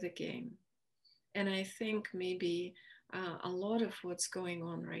into the game. And I think maybe a lot of what's going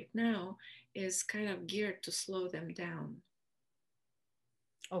on right now is kind of geared to slow them down.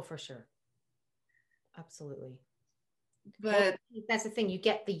 Oh, for sure. Absolutely. But well, that's the thing. You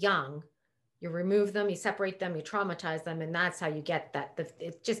get the young, you remove them, you separate them, you traumatize them, and that's how you get that.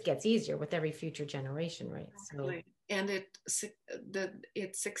 It just gets easier with every future generation, right? Exactly. And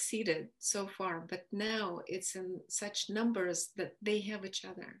it succeeded so far, but now it's in such numbers that they have each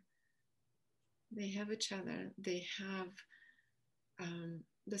other. They have each other. They have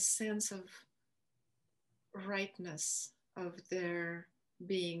the sense of rightness of their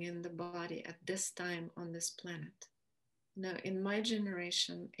being in the body at this time on this planet. Now, in my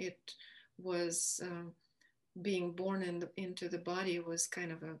generation, it was being born into the body was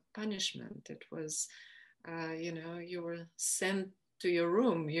kind of a punishment. It was, you were sent to your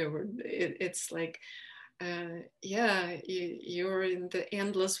room. It's like, you're in the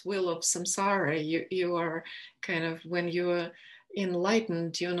endless wheel of samsara. You are kind of, when you are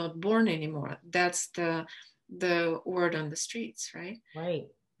enlightened, you're not born anymore. That's the word on the streets, right? Right.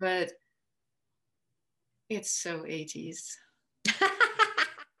 But it's so 80s.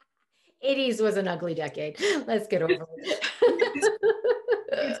 80s was an ugly decade. Let's get over it.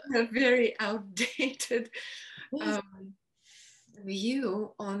 It's a very outdated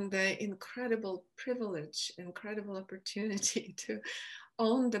view on the incredible privilege, incredible opportunity to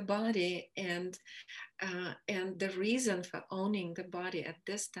own the body, and the reason for owning the body at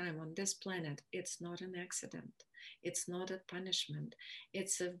this time on this planet, it's not an accident, it's not a punishment,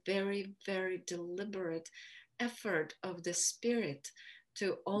 it's a very, very deliberate effort of the spirit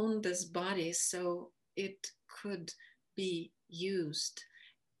to own this body, so it could be used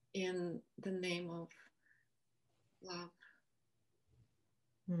in the name of love.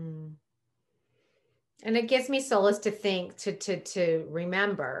 Hmm. And it gives me solace to think, to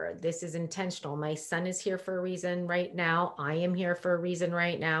remember this is intentional. My son is here for a reason right now. I am here for a reason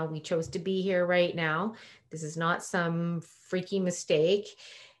right now. We chose to be here right now. This is not some freaky mistake.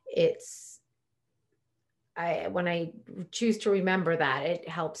 It's when I choose to remember that, it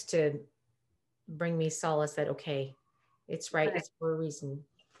helps to bring me solace that okay, it's right, Right. it's for a reason.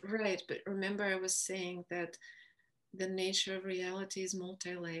 Right, but remember I was saying that the nature of reality is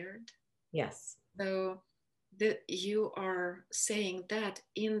multi-layered. Yes. So that you are saying that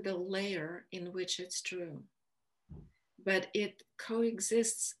in the layer in which it's true, but it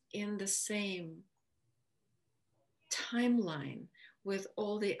coexists in the same timeline with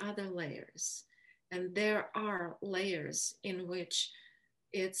all the other layers. And there are layers in which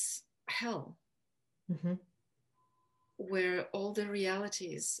it's hell, Mm-hmm. where all the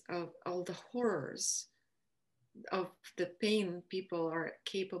realities of all the horrors of the pain people are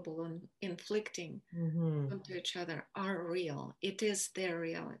capable of inflicting Mm-hmm. onto each other are real. It is their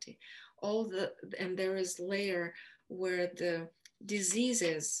reality. And there is layer where the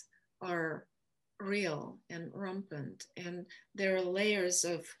diseases are real and rampant, and there are layers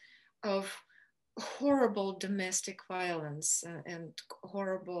of horrible domestic violence and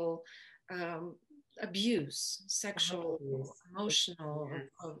horrible um, abuse, Oh, sexual, yes. emotional,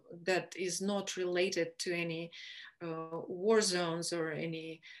 Yes. that is not related to any war zones or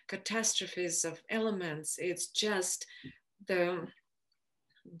any catastrophes of elements. It's just the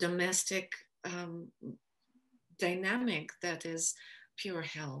domestic um, dynamic that is pure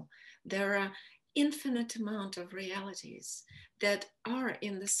hell. There are infinite amount of realities that are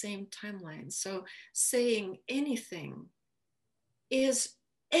in the same timeline. So saying is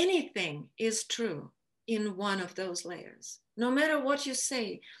anything is true in one of those layers. No matter what you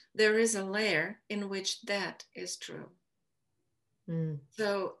say, there is a layer in which that is true. Mm.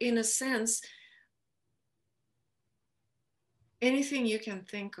 So in a sense, anything you can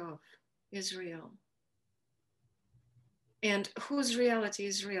think of is real. And whose reality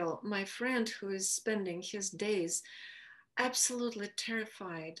is real? My friend who is spending his days absolutely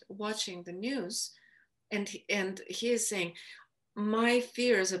terrified watching the news, and he is saying, my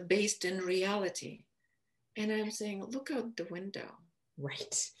fears are based in reality. And I'm saying, look out the window.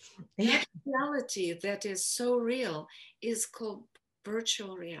 Right. That reality that is so real is called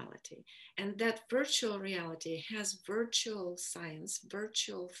virtual reality. And that virtual reality has virtual science,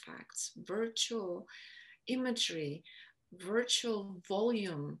 virtual facts, virtual imagery, virtual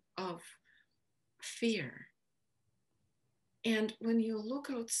volume of fear. And when you look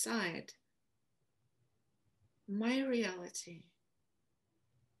outside, my reality,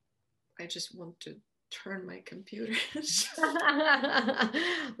 I just want to turn my computer.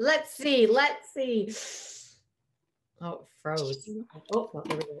 Let's see. Let's see. Oh, it froze. Oh, no,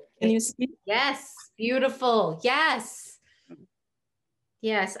 there we go. Can you see? Yes. Beautiful. Yes.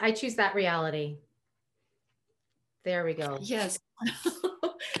 Yes. I choose that reality. There we go. Yes,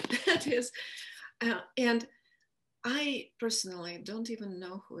 that is. And I personally don't even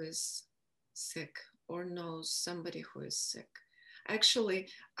know who is sick or knows somebody who is sick. Actually,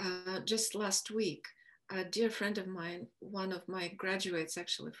 just last week, a dear friend of mine, one of my graduates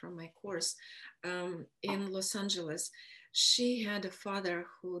actually from my course in Los Angeles, she had a father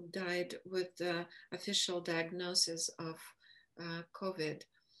who died with the official diagnosis of COVID.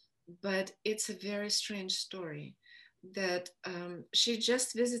 But it's a very strange story that she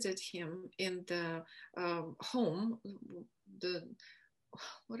just visited him in the home, the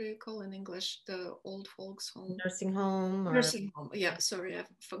what do you call in English, the old folks home, Nursing home or nursing home. Yeah, sorry, I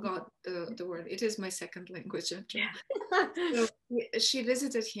forgot the word. It is my second language after all. So she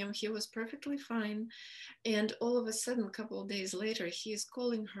visited him. He was perfectly fine. And all of a sudden, a couple of days later, he is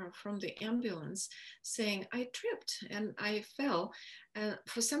calling her from the ambulance saying, I tripped and I fell. And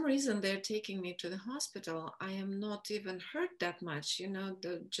for some reason, they're taking me to the hospital. I am not even hurt that much,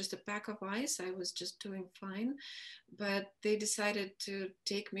 just a pack of ice. I was just doing fine. But they decided to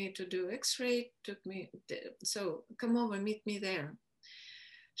take me to do x-ray, so come over, meet me there.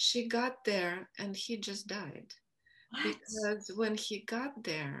 She got there and he just died. what? Because when he got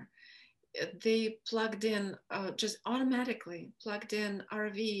there, they plugged in, just automatically plugged in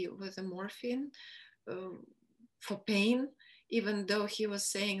RV with the morphine uh, for pain, even though he was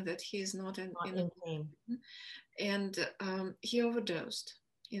saying that he's not Not in in pain. and he overdosed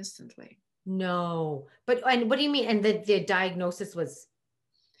instantly. No. But and what do you mean? And the diagnosis was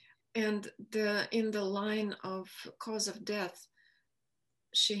And in the line of cause of death,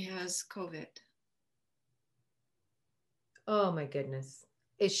 she has COVID. Oh my goodness.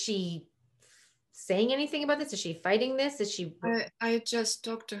 Is she saying anything about this? Is she fighting this? Is she? I just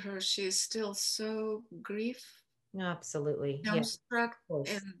talked to her. She's still so grief Absolutely. Yeah, of dumbstruck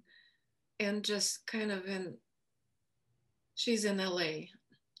course. and just kind of in. She's in LA.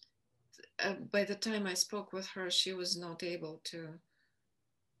 By the time I spoke with her, she was not able to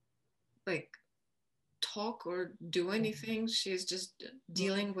like talk or do anything. She's just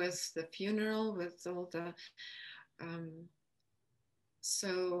dealing with the funeral, with all the um,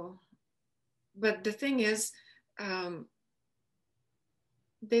 so. But the thing is, um,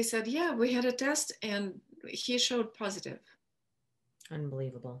 they said, yeah, we had a test and he showed positive.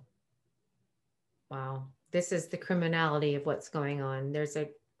 Unbelievable. Wow. This is the criminality of what's going on. There's a,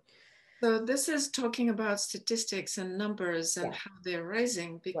 So this is talking about statistics and numbers and yeah, how they're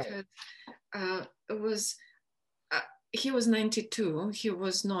rising right. because it was he was 92. He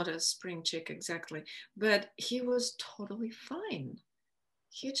was not a spring chick exactly, but he was totally fine.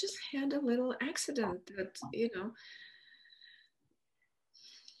 He just had a little accident that,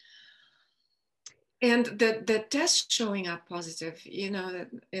 and the test showing up positive, that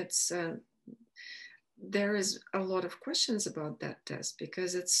it's there is a lot of questions about that test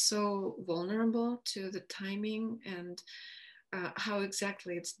because it's so vulnerable to the timing and how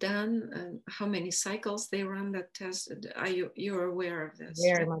exactly it's done and how many cycles they run that test. Are you're aware of this?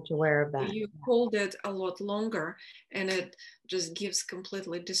 Very much aware of that. You hold it a lot longer and it just gives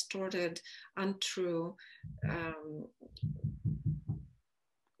completely distorted, untrue um,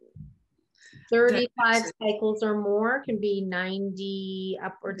 35 diagnosis. cycles or more can be 90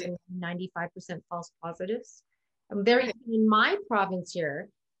 upwards and 95% false positives. Very Right. in my province here,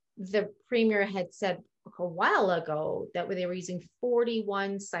 the premier had said a while ago that they were using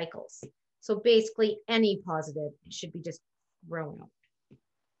 41 cycles. So basically any positive should be just thrown out.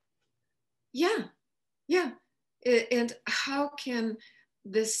 Yeah, yeah. And how can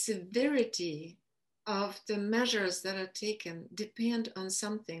the severity of the measures that are taken depend on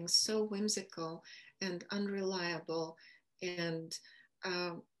something so whimsical and unreliable and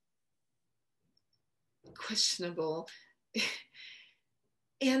uh, questionable?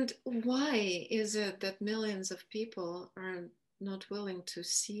 And why is it that millions of people are not willing to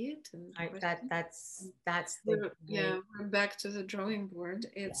see it and Right, question? that's the Yeah, great, we're back to the drawing board.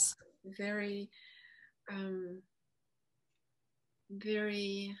 yeah. It's very, um,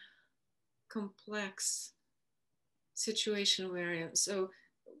 very complex situation we're in. So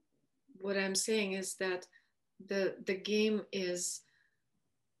what I'm saying is that the game is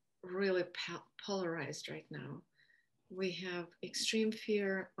really polarized right now. We have extreme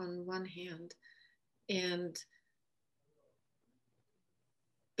fear on one hand and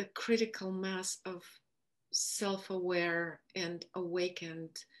the critical mass of self-aware and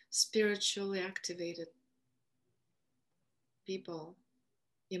awakened, spiritually activated people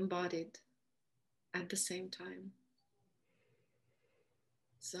embodied at the same time.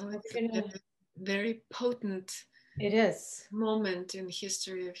 So it's a Gonna, very, very potent it is. moment in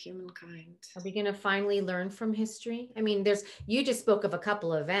history of humankind. Are we going to finally learn from history? I mean, there's, you just spoke of a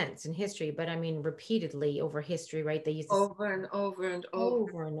couple of events in history, but I mean, repeatedly over history, right? They used to Over and over and over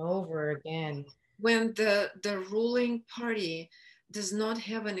over and and over. over again. When the ruling party does not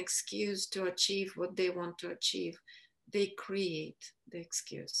have an excuse to achieve what they want to achieve, they create the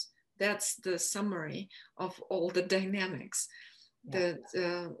excuse. That's the summary of all the dynamics. Yeah.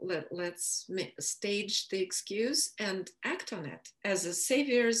 Let's stage the excuse and act on it as a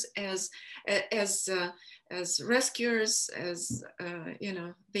saviors, as as rescuers, as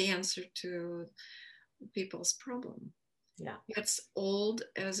the answer to people's problem. Yeah. It's old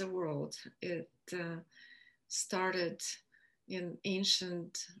as a world. It started in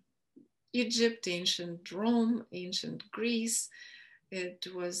ancient Egypt, ancient Rome, ancient Greece. It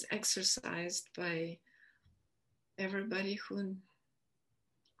was exercised by everybody who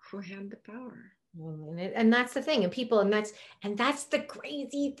had the power. And that's the thing. And people, and that's the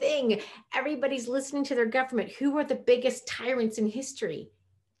crazy thing. Everybody's listening to their government. Who are the biggest tyrants in history?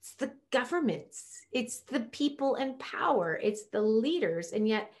 It's the governments. It's the people in power. It's the leaders. And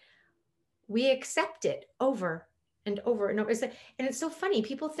yet we accept it over and over and over. And it's so funny.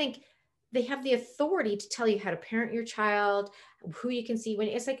 People think they have the authority to tell you how to parent your child, who you can see when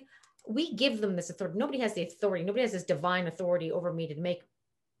it's like we give them this authority. Nobody has the authority. Nobody has this divine authority over me to make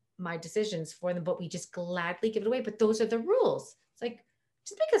my decisions for them, but we just gladly give it away. But those are the rules. It's like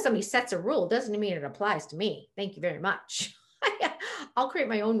just because somebody sets a rule doesn't mean it applies to me. Thank you very much. I'll create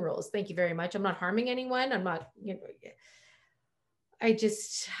my own rules. Thank you very much. I'm not harming anyone. I'm not,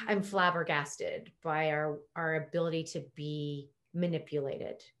 I'm flabbergasted by our ability to be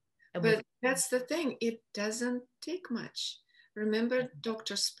manipulated. And with But that's the thing, it doesn't take much. Remember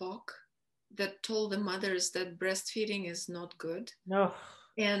Dr. Spock that told the mothers that breastfeeding is not good? no,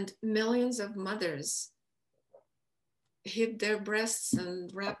 And millions of mothers hid their breasts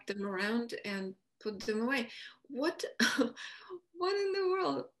and wrapped them around and put them away. What, what in the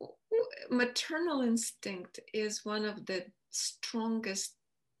world? Maternal instinct is one of the strongest,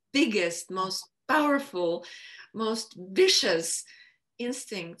 biggest, most powerful, most vicious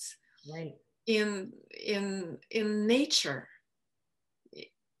instincts right. in nature.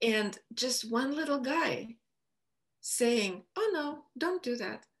 And just one little guy saying, "Oh no, don't do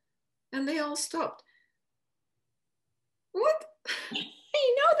that," and they all stopped. What?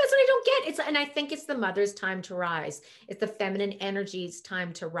 That's what I don't get. And I think it's the mother's time to rise. It's the feminine energy's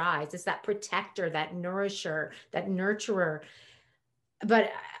time to rise. It's that protector, that nourisher, that nurturer.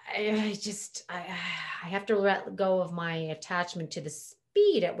 But I have to let go of my attachment to the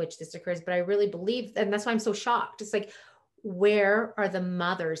speed at which this occurs. But I really believe, and that's why I'm so shocked. It's like, where are the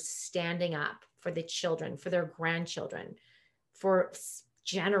mothers standing up for the children, for their grandchildren, for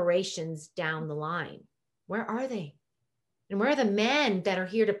generations down the line? Where are they? And where are the men that are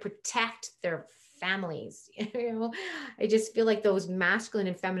here to protect their families? I just feel like those masculine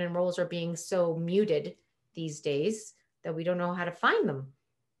and feminine roles are being so muted these days that we don't know how to find them.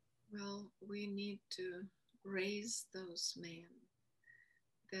 Well, we need to raise those men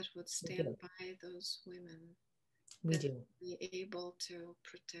that would stand by those women. We that do. Be able to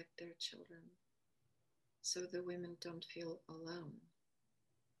protect their children so the women don't feel alone.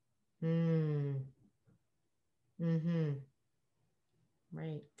 Mm-hmm.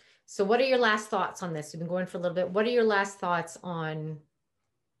 Right. So what are your last thoughts on this? We've been going for a little bit. What are your last thoughts on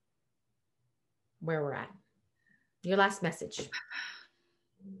where we're at? Your last message.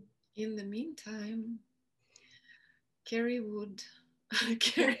 In the meantime, carry wood.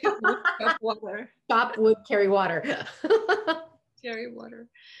 Carry wood, chop water. Chop wood, carry water. Carry water.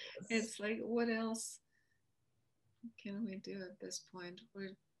 It's like, what else can we do at this point?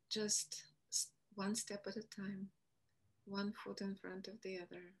 We're just one step at a time, one foot in front of the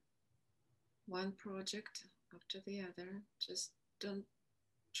other, one project after the other. Just don't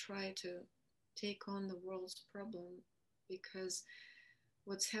try to take on the world's problem, because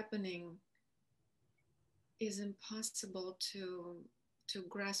what's happening is impossible to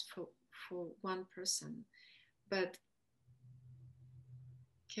grasp for one person. But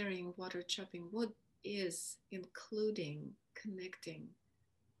carrying water, chopping wood is including connecting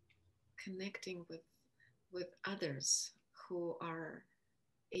with others who are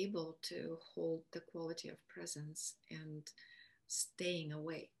able to hold the quality of presence and staying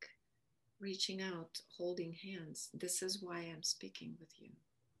awake, reaching out, holding hands. This is why I'm speaking with you.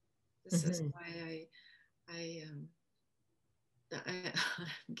 This is why I'm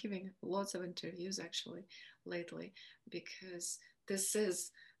giving lots of interviews actually lately, because this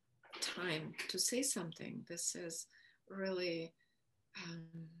is time to say something. This is really,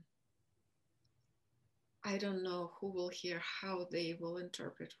 I don't know who will hear, how they will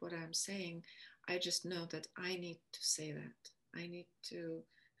interpret what I'm saying. I just know that I need to say that. I need to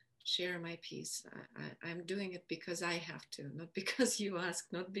share my piece. I'm doing it because I have to, not because you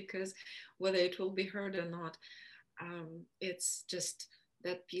ask, not because whether it will be heard or not. It's just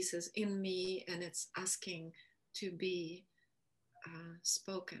that piece is in me and it's asking to be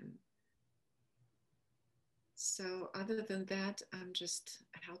spoken. So other than that, I'm just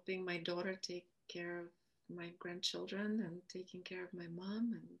helping my daughter take care of my grandchildren and taking care of my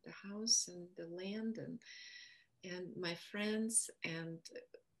mom and the house and the land and my friends and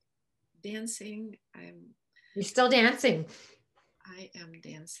dancing. You're still dancing. I am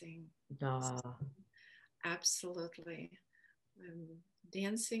dancing. Absolutely. I'm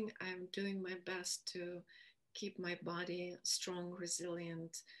dancing. I'm doing my best to keep my body strong,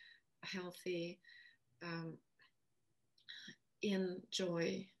 resilient, healthy, in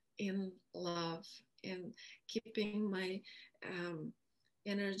joy, in love, in keeping my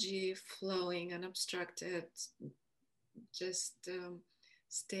energy flowing unobstructed, just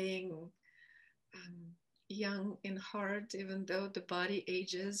staying young in heart, even though the body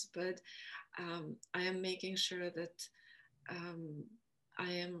ages. But I am making sure that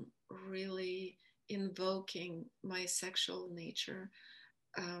I am really invoking my sexual nature,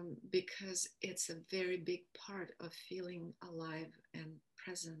 because it's a very big part of feeling alive and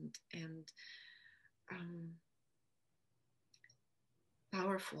present and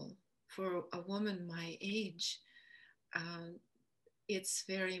powerful. For a woman my age, it's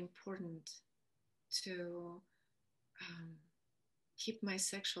very important to keep my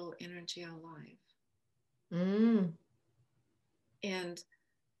sexual energy alive. And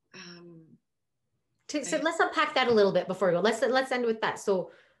Um, So I, let's unpack that a little bit before we go. Let's end with that.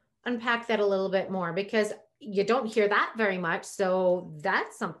 So unpack that a little bit more because you don't hear that very much. So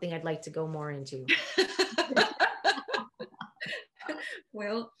that's something I'd like to go more into.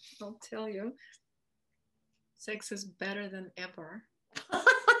 well, I'll tell you, sex is better than ever.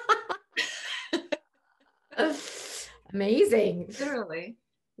 Amazing. Literally,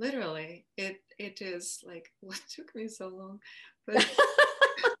 literally, it is like what took me so long, but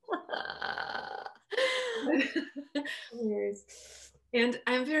and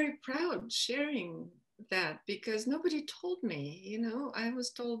I'm very proud sharing that because nobody told me, you know, I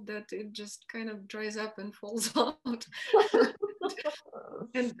was told that it just kind of dries up and falls out.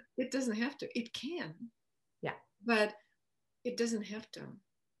 And it doesn't have to, it can, Yeah. but it doesn't have to.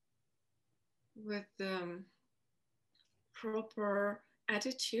 With proper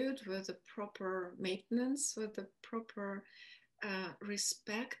attitude, with the proper maintenance, with the proper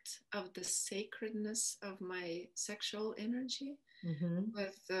respect of the sacredness of my sexual energy, Mm-hmm.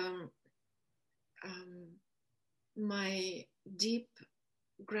 with um, my deep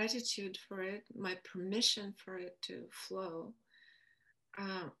gratitude for it, my permission for it to flow,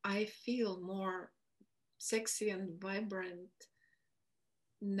 I feel more sexy and vibrant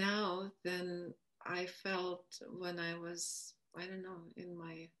now than I felt when I was, I don't know, in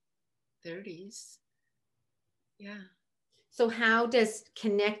my 30s. Yeah. So how does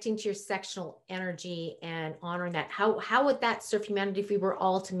connecting to your sexual energy and honoring that, how would that serve humanity if we were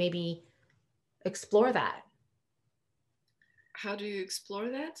all to maybe explore that? How do you explore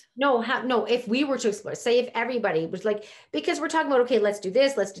that? No, if we were to explore, say if everybody was like, because we're talking about, okay, let's do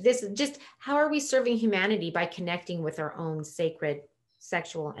this. Just how are we serving humanity by connecting with our own sacred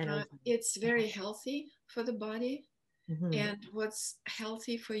sexual energy? It's very healthy for the body, Mm-hmm. and what's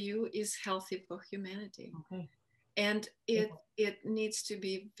healthy for you is healthy for humanity. Okay. And it needs to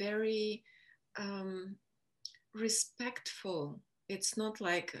be very um, respectful. It's not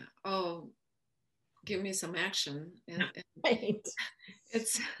like, oh, give me some action. And Right.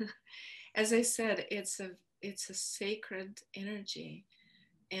 it's, as I said, it's a sacred energy,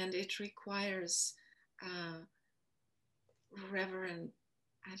 and it requires uh, reverent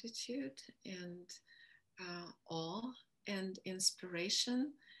attitude and awe and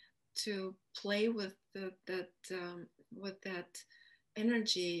inspiration to play with with that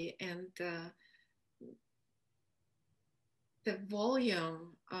energy and the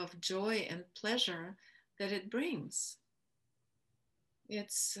volume of joy and pleasure that it brings.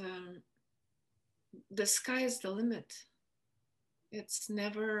 It's the sky is the limit. It's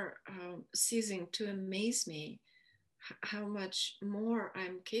never ceasing to amaze me how much more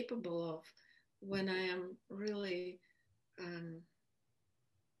I'm capable of when I am really um,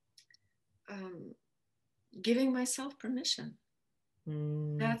 um, giving myself permission.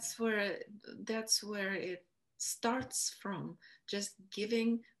 Mm. That's where it starts from. Just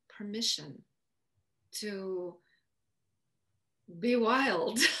giving permission to be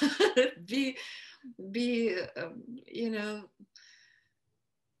wild, be be you know,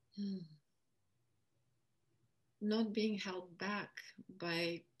 not being held back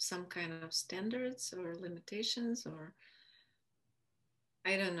by some kind of standards or limitations, or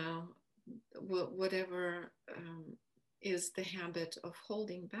I don't know, whatever is the habit of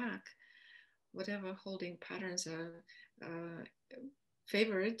holding back, whatever holding patterns are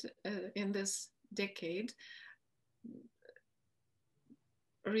favored in this decade,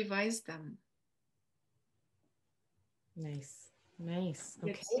 revise them. Nice.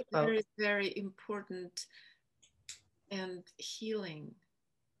 Okay, It's very, folks. very important and healing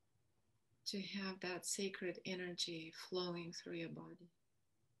to have that sacred energy flowing through your body.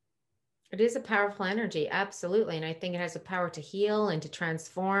 It is a powerful energy, absolutely. And I think it has the power to heal and to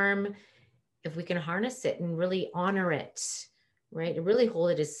transform if we can harness it and really honor it, right? And really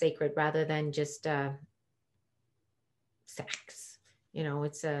hold it as sacred rather than just sex. You know,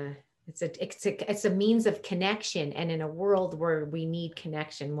 it's a means of connection. And in a world where we need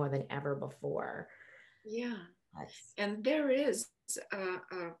connection more than ever before. Yeah. Yes. And there is a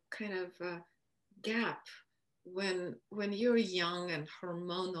kind of a gap when you're young and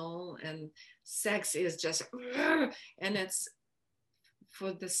hormonal and sex is just and it's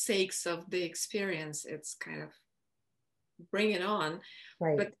for the sakes of the experience, it's kind of bring it on.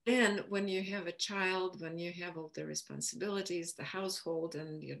 Right. But then when you have a child, when you have all the responsibilities, the household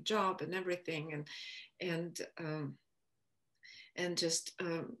and your job and everything, and just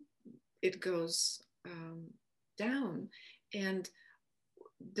it goes down, and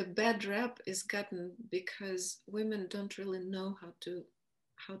the bad rap is gotten because women don't really know how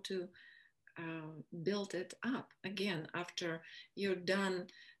to build it up again after you're done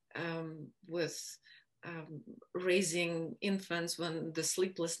with raising infants, when the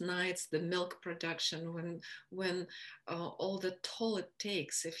sleepless nights, the milk production, when all the toll it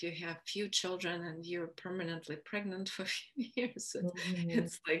takes if you have few children and you're permanently pregnant for a few years.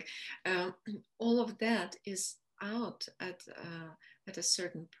 It's like all of that is out at a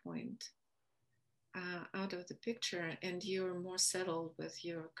certain point, out of the picture, and you're more settled with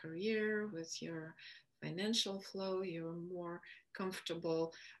your career, with your financial flow, you're more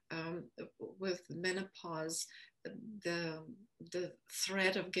comfortable with menopause. The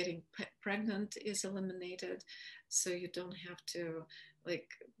threat of getting pregnant is eliminated, so you don't have to like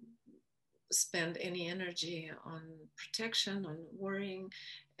spend any energy on protection, on worrying,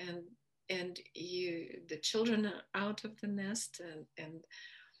 and the children are out of the nest, and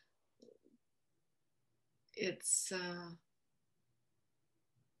it's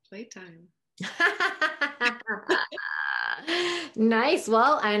playtime. Nice.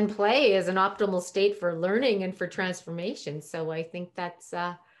 Well, and play is an optimal state for learning and for transformation. So I think that's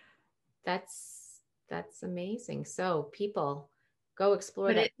that's amazing. So people, go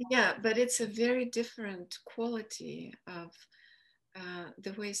explore that. But it's a very different quality of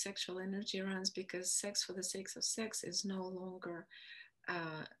the way sexual energy runs, because sex for the sake of sex is no longer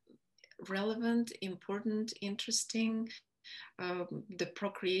relevant, important, interesting. The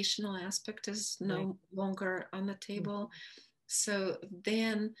procreational aspect is no longer on the table. So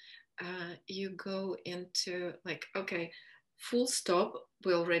then you go into like, okay, full stop.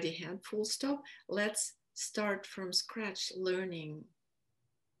 We already had full stop. Let's start from scratch learning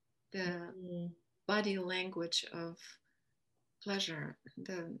the body language of pleasure,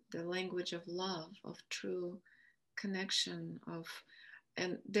 the language of love, of true connection, of,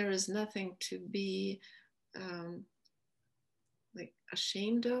 and there is nothing to be like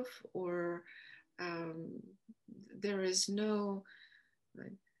ashamed of, or there is no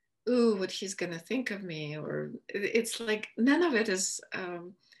like, ooh, what he's gonna think of me, or it's like none of it is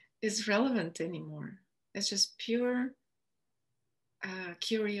relevant anymore. It's just pure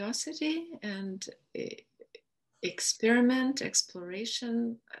curiosity and experiment,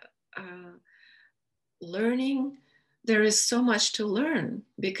 exploration, learning. There is so much to learn,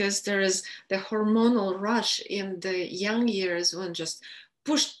 because there is the hormonal rush in the young years when just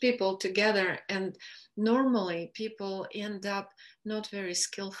pushed people together, and normally people end up not very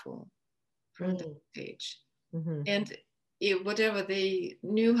skillful from that stage. And whatever they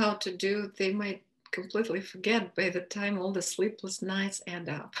knew how to do, they might completely forget by the time all the sleepless nights add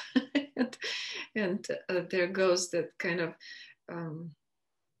up. and there goes that kind of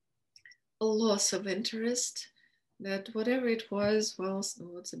a loss of interest, that whatever it was, well,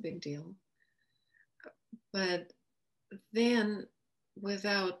 what's a big deal? But then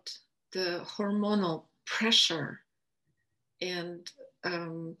without the hormonal pressure and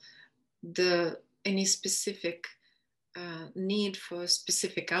any specific need for a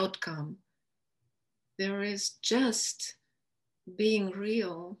specific outcome, there is just being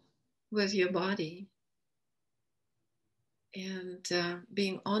real with your body and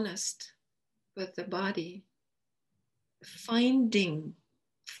being honest with the body, finding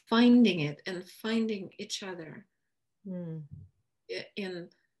it and finding each other in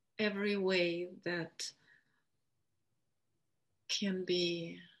every way that can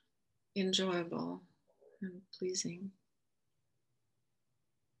be enjoyable and pleasing.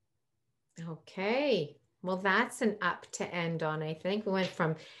 Okay. Well, that's an up to end on. I think we went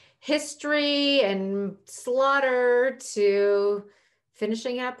from history and slaughter to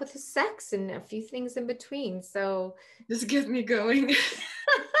finishing up with sex and a few things in between. So just get me going.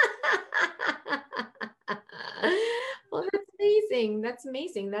 Well, that's amazing. That's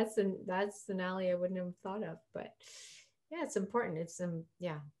amazing. That's an alley I wouldn't have thought of, but yeah, it's important. It's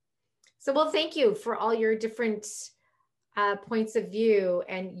yeah. So, well, thank you for all your different points of view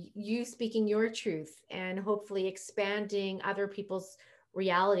and you speaking your truth and hopefully expanding other people's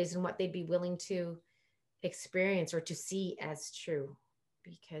realities and what they'd be willing to experience or to see as true,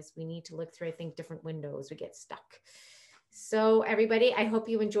 because we need to look through, I think, different windows. We get stuck. So everybody, I hope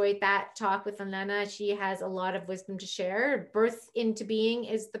you enjoyed that talk with Elena. She has a lot of wisdom to share. Birth into Being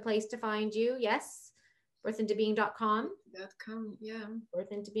is the place to find you. Yes. birthintobeing.com. Yeah.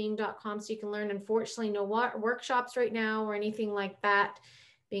 birthintobeing.com. So you can learn. Unfortunately, no workshops right now or anything like that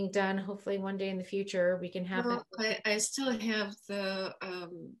being done. Hopefully one day in the future we can have that. I still have the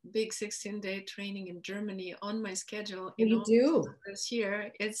big 16-day training in Germany on my schedule. You do? This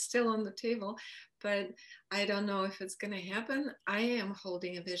year. It's still on the table, but I don't know if it's going to happen. I am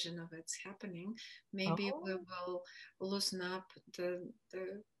holding a vision of it's happening. Maybe we will loosen up the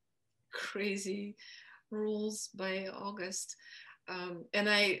crazy rules by August. And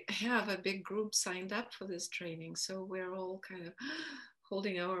I have a big group signed up for this training. So we're all kind of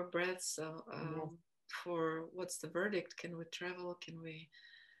holding our breaths for what's the verdict? Can we travel? Can we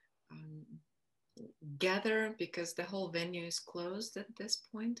gather? Because the whole venue is closed at this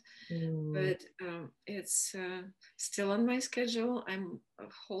point. But it's still on my schedule. I'm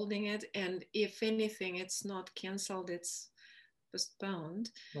holding it. And if anything, it's not canceled, it's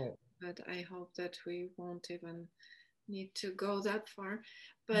postponed. Right. But I hope that we won't even need to go that far.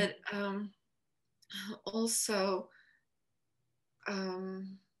 But also,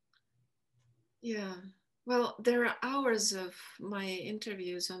 yeah, well, there are hours of my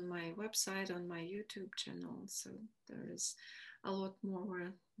interviews on my website, on my YouTube channel. So there is a lot more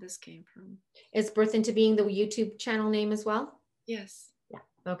where this came from. Is Birth Into Being the YouTube channel name as well? Yes. Yeah.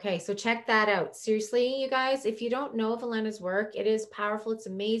 Okay. So check that out. Seriously, you guys, if you don't know of Elena's work, it is powerful. It's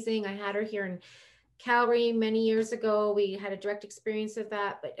amazing. I had her here in Calgary many years ago. We had a direct experience of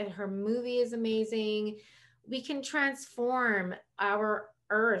that, but her movie is amazing. We can transform our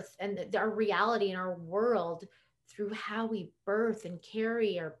earth and our reality and our world through how we birth and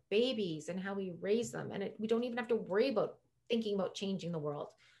carry our babies and how we raise them. And we don't even have to worry about thinking about changing the world.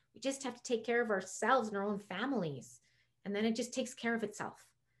 We just have to take care of ourselves and our own families. And then it just takes care of itself.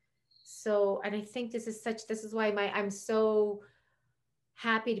 So, and I think this is why I'm so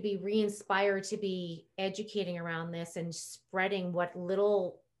happy to be re-inspired to be educating around this and spreading what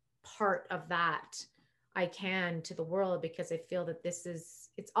little part of that I can to the world, because I feel that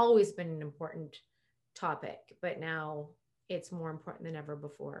it's always been an important topic, but now it's more important than ever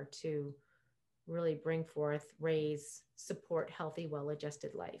before to really bring forth, raise, support healthy,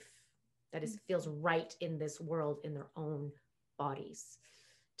 well-adjusted life that feels right in this world, in their own bodies,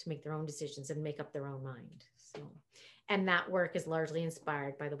 to make their own decisions and make up their own mind. So, and that work is largely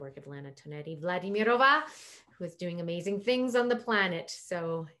inspired by the work of Elena Tonetti-Vladimirova, who is doing amazing things on the planet.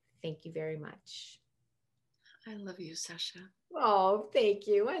 So thank you very much. I love you, Sasha. Oh, thank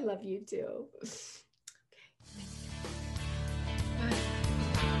you. I love you too.